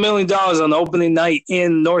 $7 million on the opening night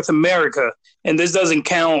in North America, and this doesn't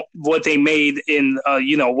count what they made in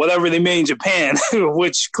whatever they made in Japan,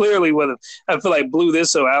 which clearly would have, I feel like, blew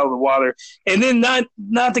this out of the water. And then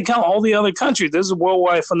not to count all the other countries. This is a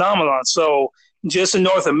worldwide phenomenon. So just in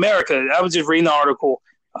North America, I was just reading the article,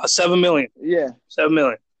 7 million. Yeah, 7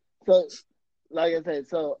 million. So, like I said,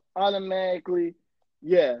 so automatically,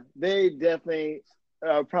 they definitely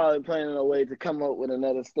are probably planning a way to come up with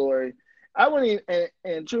another story. I wouldn't even,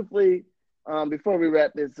 and truthfully, before we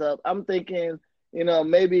wrap this up, I'm thinking,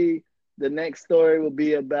 maybe the next story will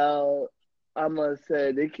be about I must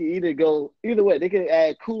say they could either go either way. They could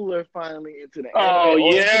add Cooler finally into the Oh anime or into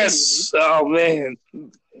the yes. Oh man.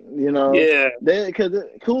 movie. You know, Yeah. because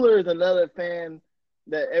Cooler is another fan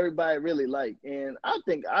that everybody really like, and I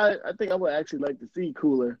think I would actually like to see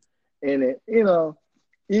Cooler in it. You know,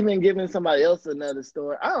 even giving somebody else another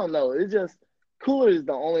story. I don't know. It's just Cooler is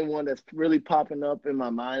the only one that's really popping up in my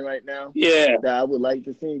mind right now Yeah. that I would like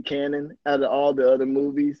to see canon out of all the other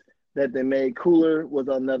movies that they made. Cooler was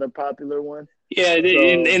another popular one. Yeah,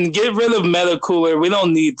 and get rid of Meta Cooler. We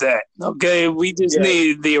don't need that. Okay, we just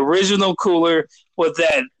need the original Cooler with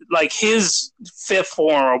that, like his fifth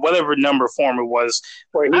form or whatever number form it was,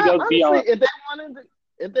 where he goes beyond.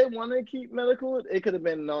 If they wanted to keep Meta Cooler, it could have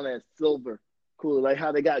been known as Silver Cooler, like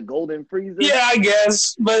how they got Golden Freezer. Yeah, I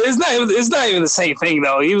guess, but it's not even the same thing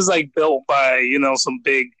though. He was like built by some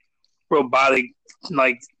big robotic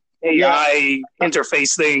like AI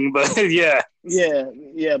interface thing, but yeah.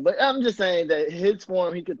 Yeah, but I'm just saying that his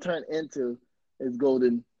form he could turn into is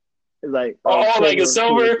golden. It's like like a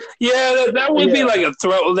silver. Yeah, that would be like a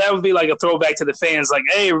throw. That would be like a throwback to the fans. Like,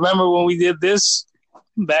 hey, remember when we did this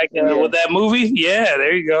back with that movie? Yeah,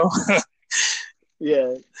 there you go.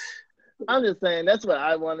 Yeah, I'm just saying that's what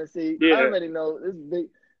I want to see. Yeah. I already know this big.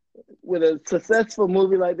 With a successful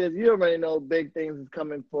movie like this, you already know big things is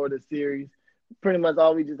coming for the series. Pretty much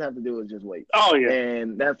all we just have to do is just wait. Oh yeah,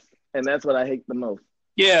 and that's what I hate the most.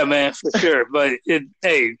 Yeah, man, for sure. But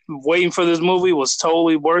waiting for this movie was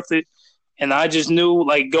totally worth it. And I just knew,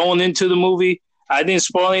 like, going into the movie, I didn't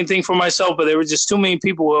spoil anything for myself, but there were just too many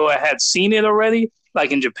people who had seen it already,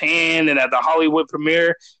 like in Japan and at the Hollywood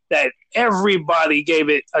premiere, that everybody gave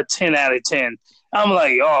it a 10 out of 10. I'm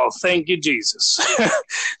like, oh, thank you, Jesus.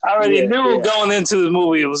 I already knew going into the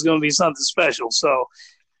movie it was going to be something special. So,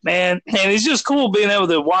 man, and it's just cool being able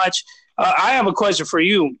to watch. I have a question for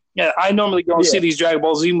you. Yeah, I normally go and see these Dragon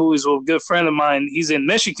Ball Z movies with a good friend of mine. He's in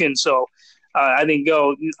Michigan, so I didn't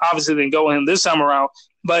go with him this time around.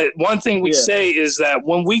 But one thing we say is that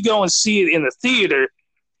when we go and see it in the theater,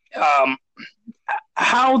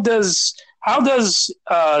 how does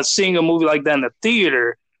seeing a movie like that in the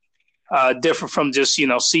theater differ from just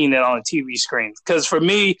seeing it on a TV screen? Because for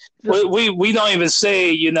me, we don't even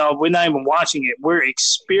say we're not even watching it; we're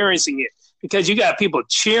experiencing it. Because you got people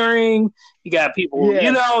cheering, you got people,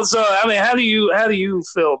 So I mean, how do you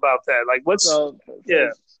feel about that? Like,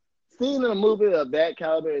 seeing a movie of that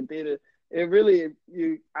caliber in theater, it really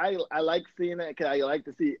I like seeing that because I like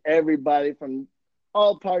to see everybody from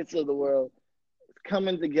all parts of the world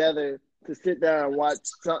coming together to sit down and watch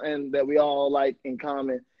something that we all like in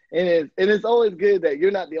common. And it's always good that you're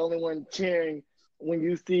not the only one cheering when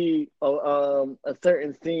you see a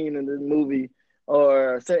certain scene in the movie.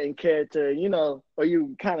 Or a certain character, or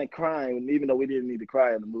you kind of crying, even though we didn't need to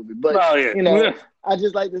cry in the movie. But I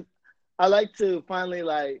just like to. I like to finally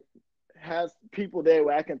like have people there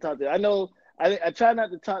where I can talk to. I know I try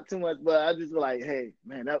not to talk too much, but I just be like, hey,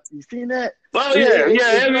 man, you seen that? Oh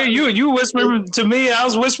yeah. I mean, you whispered to me. I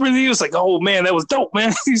was whispering to you. It's like, oh man, that was dope,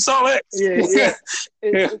 man. You saw that? Yeah.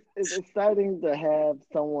 It's exciting to have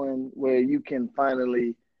someone where you can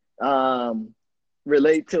finally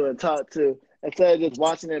relate to and talk to. Instead of just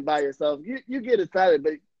watching it by yourself, you get excited,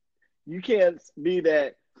 but you can't be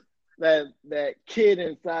that kid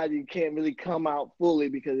inside. You can't really come out fully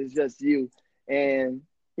because it's just you, and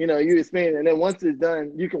you experience. And then once it's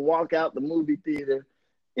done, you can walk out the movie theater,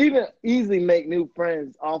 even easily make new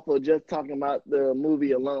friends off of just talking about the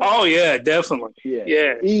movie alone. Oh yeah, definitely.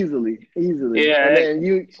 Yeah, easily. Yeah, and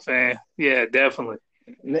then definitely.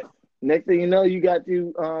 Next thing you know, you got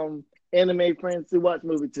anime friends to watch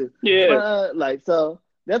movie too. Yeah. So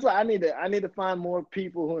that's why I need to find more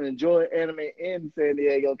people who enjoy anime in San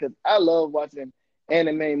Diego because I love watching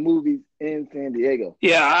anime movies in San Diego.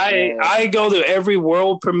 Yeah, I go to every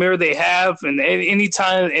world premiere they have, and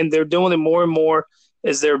anytime, and they're doing it more and more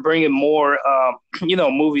as they're bringing more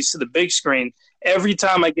movies to the big screen. Every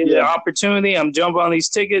time I get the opportunity, I'm jumping on these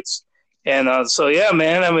tickets. And so yeah,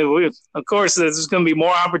 man. I mean, of course there's going to be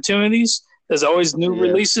more opportunities. There's always new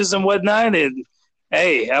releases and whatnot. And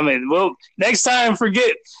hey, I mean, next time,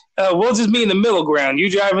 we'll just meet in the middle ground. You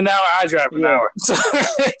drive an hour, I drive an hour.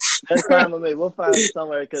 That's fine with me. We'll find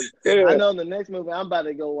somewhere because I know the next movie I'm about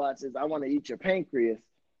to go watch is I Want to Eat Your Pancreas.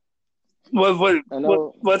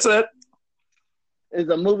 What's that? It's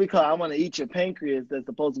a movie called I Want to Eat Your Pancreas that's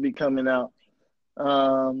supposed to be coming out.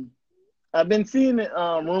 I've been seeing it,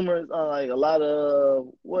 rumors on like a lot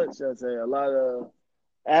of a lot of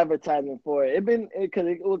advertisement for it. Because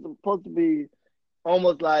it was supposed to be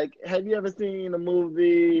almost like. Have you ever seen a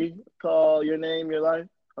movie called Your Name, Your Life?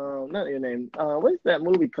 Not Your Name. What's that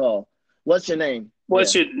movie called? What's Your Name?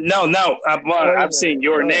 What's your I've seen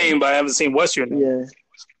your name, but I haven't seen what's your name. Yeah.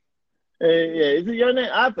 Is it your name?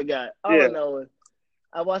 I forgot. All I know is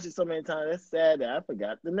I watched it so many times. That's sad that I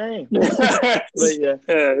forgot the name. But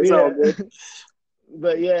it's all good.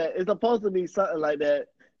 But yeah, it's supposed to be something like that.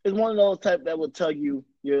 It's one of those type that will tug you,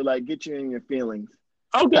 get you in your feelings.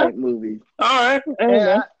 Okay. Type movies. All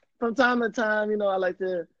right. From time to time, I like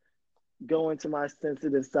to go into my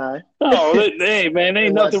sensitive side. Hey man,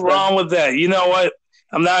 ain't nothing wrong with that. You know what?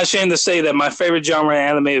 I'm not ashamed to say that my favorite genre of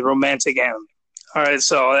anime is romantic anime. All right,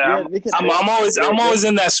 so I'm always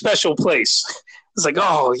in that special place. It's like,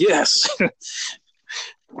 oh yes,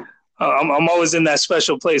 I'm always in that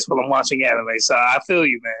special place when I'm watching anime. So I feel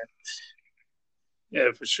you, man.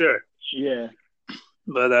 Yeah, for sure. Yeah.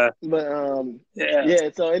 But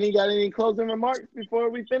So, any closing remarks before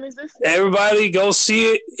we finish this? Everybody, go see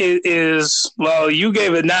it. It is you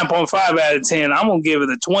gave it 9.5 out of 10. I'm gonna give it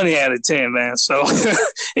a 20 out of 10, man. So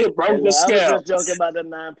it broke the scale. I was just joking about the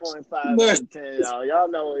 9.5 out of 10, y'all. Y'all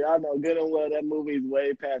know good and well that movie's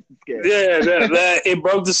way past the scale. Yeah, that it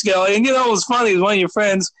broke the scale. And what's funny is one of your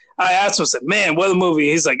friends, I asked him, I said, "Man, what a movie?"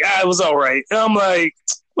 He's like, "It was all right." And I'm like,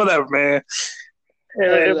 "Whatever, man."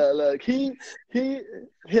 Look,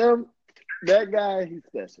 that guy, he's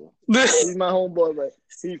special. He's my homeboy, but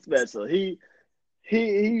he's special. He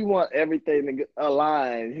want everything to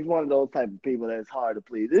align. He's one of those type of people that's hard to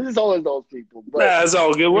please. It's always those people. But, it's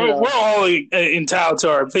all good. We're all entitled to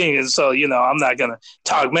our opinions, so I'm not gonna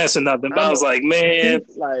talk mess or nothing. But I was like, man,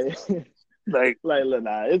 look,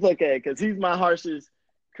 it's okay because he's my harshest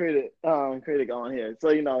critic on here.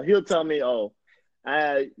 So he'll tell me, "Oh,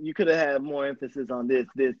 you could have had more emphasis on this,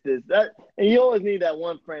 that," and you always need that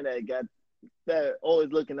one friend that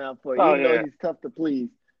always looking out for you. Even though he's tough to please,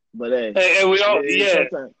 but hey, we all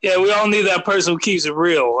we all need that person who keeps it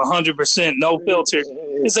real, 100%, no filter.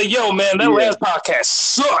 It's like, yo, man, that last podcast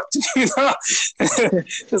sucked.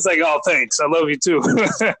 It's like, oh, thanks, I love you too.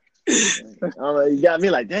 You got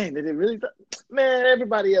me like, dang, did it really? Man,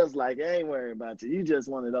 everybody else I ain't worried about you. You just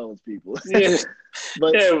one of those people.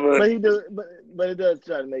 But it does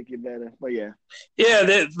try to make you better. But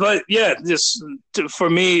just for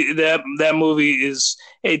me, that movie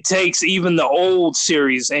it takes even the old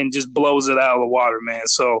series and just blows it out of the water, man.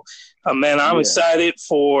 So, man, I'm excited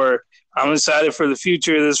for the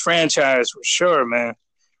future of this franchise for sure, man.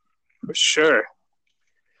 For sure.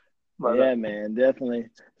 But, man, definitely.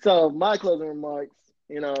 So my closing remarks,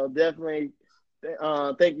 definitely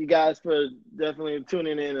thank you guys for definitely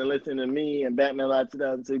tuning in and listening to me and Batman Live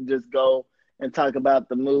 2002 just go and talk about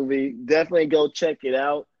the movie. Definitely go check it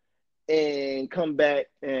out and come back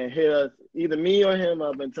and hit us, either me or him,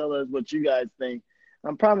 up and tell us what you guys think.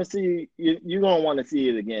 I promise you're going to want to see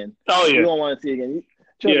it again. Oh, yeah. You're going to want to see it again.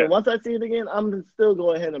 Once I see it again, I'm still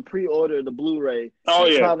go ahead and pre-order the Blu-ray. Oh,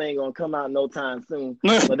 yeah. It probably ain't going to come out no time soon.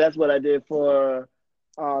 But that's what I did for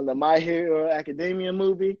the My Hero Academia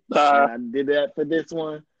movie. I did that for this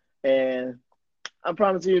one. And I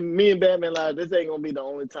promise you, me and Batman Live, this ain't going to be the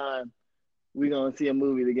only time we're going to see a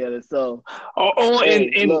movie together. So,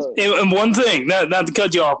 and one thing, not to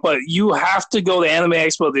cut you off, but you have to go to Anime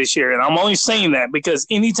Expo this year. And I'm only saying that because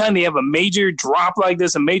anytime they have a major drop like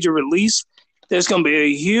this, a major release, there's going to be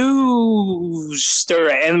a huge stir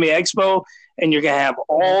at Anime Expo, and you're going to have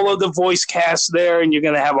all of the voice cast there, and you're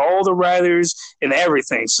going to have all the writers and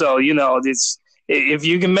everything. So, if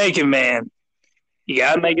you can make it, man, you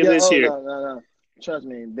got to make it this year. No. Trust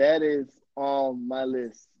me, that is on my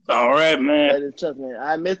list. All right, man. Trust me.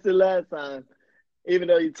 I missed it last time. Even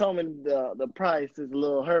though you told me the price is a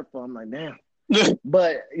little hurtful, I'm like, damn.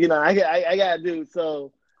 But, I got to do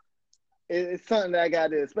so. It's something that I got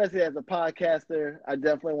to do, especially as a podcaster. I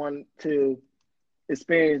definitely want to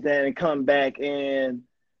experience that and come back and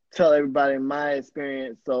tell everybody my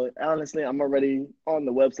experience. So honestly, I'm already on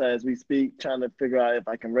the website as we speak, trying to figure out if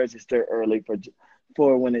I can register early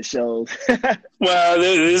for when it shows. Well,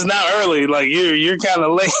 it's not early. Like you're kind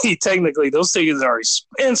of late technically. Those tickets are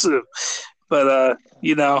expensive, but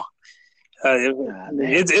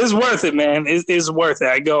it's worth it, man. It's worth it.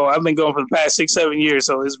 I've been going for the past 6-7 years,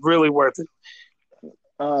 so it's really worth it.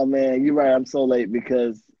 Oh man, you're right. I'm so late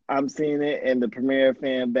because I'm seeing it, and the Premiere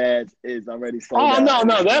Fan Badge is already sold out. Oh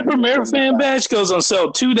no, that Premiere Fan Badge goes on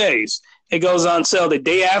sale 2 days. It goes on sale the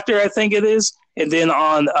day after, I think it is, and then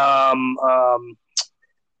on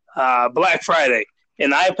Black Friday.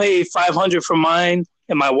 And I paid $500 for mine,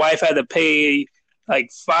 and my wife had to pay like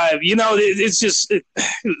 $500. It's just.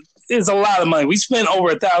 It's a lot of money. We spent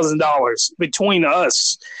over $1,000 between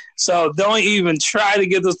us. So don't even try to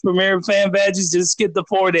get those Premiere Fan Badges. Just get the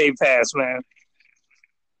 4-day pass, man.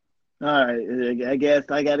 All right, I guess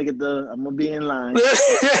I got to I'm going to be in line.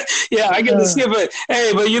 Yeah, I get to skip it.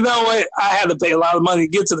 Hey, but you know what? I had to pay a lot of money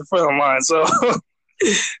to get to the front of the line, so.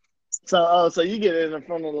 So you get in the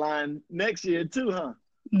front of the line next year too, huh?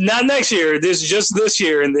 Not next year. Just this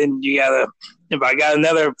year, and then you gotta. If I got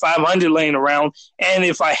another 500 laying around, and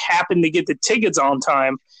if I happen to get the tickets on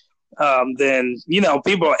time, then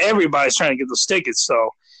everybody's trying to get those tickets.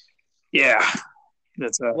 So, yeah,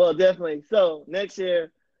 that's well, definitely. So next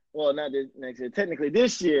year, well, not this next year. Technically,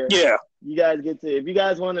 this year, yeah. You guys get to. If you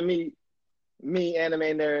guys want to meet me,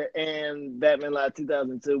 Anime Nerd, and Batman Live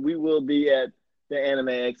 2002, we will be at the Anime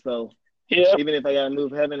Expo. Yeah. Even if I gotta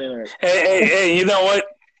move heaven and earth. Hey, you know what?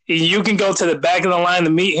 You can go to the back of the line to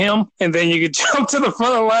meet him, and then you can jump to the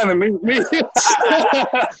front of the line to meet me.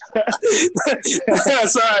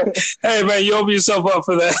 Sorry. Hey, man, you open yourself up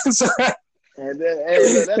for that. And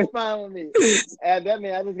then, that's fine with me. And that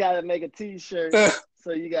means I just got to make a T-shirt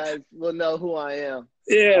so you guys will know who I am.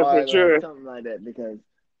 Yeah, for sure. Something like that because,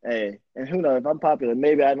 hey, and who knows, if I'm popular,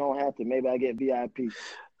 maybe I don't have to. Maybe I get VIP.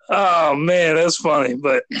 Oh man, that's funny.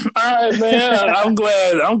 But all right, man, I'm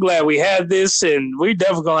glad we had this, and we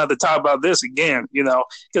definitely gonna have to talk about this again.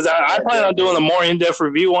 Because I plan on doing a more in-depth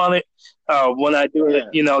review on it when I do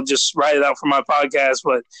it. Just write it out for my podcast.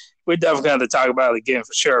 But we definitely gonna have to talk about it again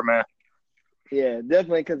for sure, man. Yeah,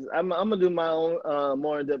 definitely. Because I'm gonna do my own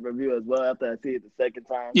more in-depth review as well after I see it the second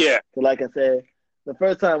time. Yeah. So like I said, the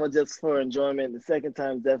first time was just for enjoyment. The second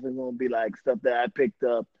time is definitely gonna be like stuff that I picked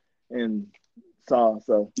up and saw.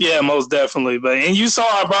 So yeah, most definitely. And you saw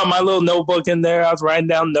I brought my little notebook in there. I was writing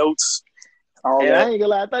down notes. I ain't gonna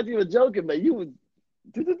lie, I thought you were joking, but you was.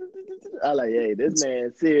 I like, hey, this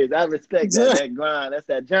man's serious. I respect that grind. That's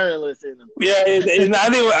that journalist in him. Yeah,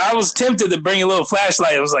 I was tempted to bring a little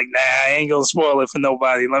flashlight. I was like, nah, I ain't gonna spoil it for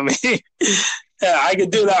nobody. Let me. I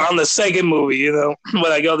could do that on the second movie,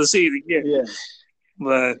 when I go to see it again. Yeah.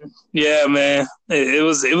 But yeah, man, it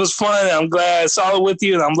was fun. I'm glad I saw it with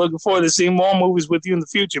you, and I'm looking forward to seeing more movies with you in the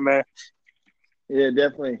future, man. Yeah,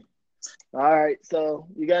 definitely. All right, so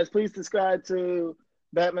you guys please subscribe to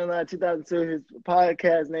Batman Live 2002. His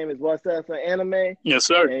podcast name is What's Up for Anime. Yes,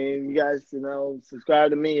 sir. And you guys, subscribe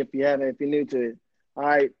to me if you're new to it. All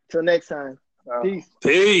right, till next time. Peace.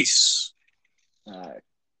 Peace. All right.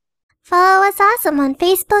 Follow us awesome on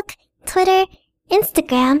Facebook, Twitter,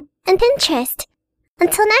 Instagram, and Pinterest.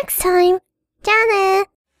 Until next time, Janet.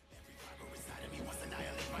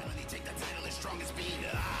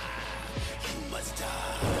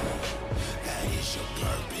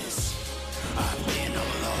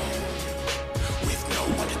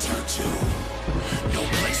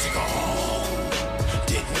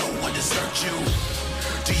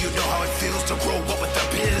 Do you know how it feels to grow up with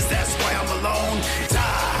the biz? That's why I'm alone.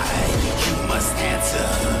 Die, you must answer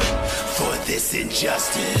for this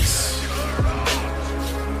injustice.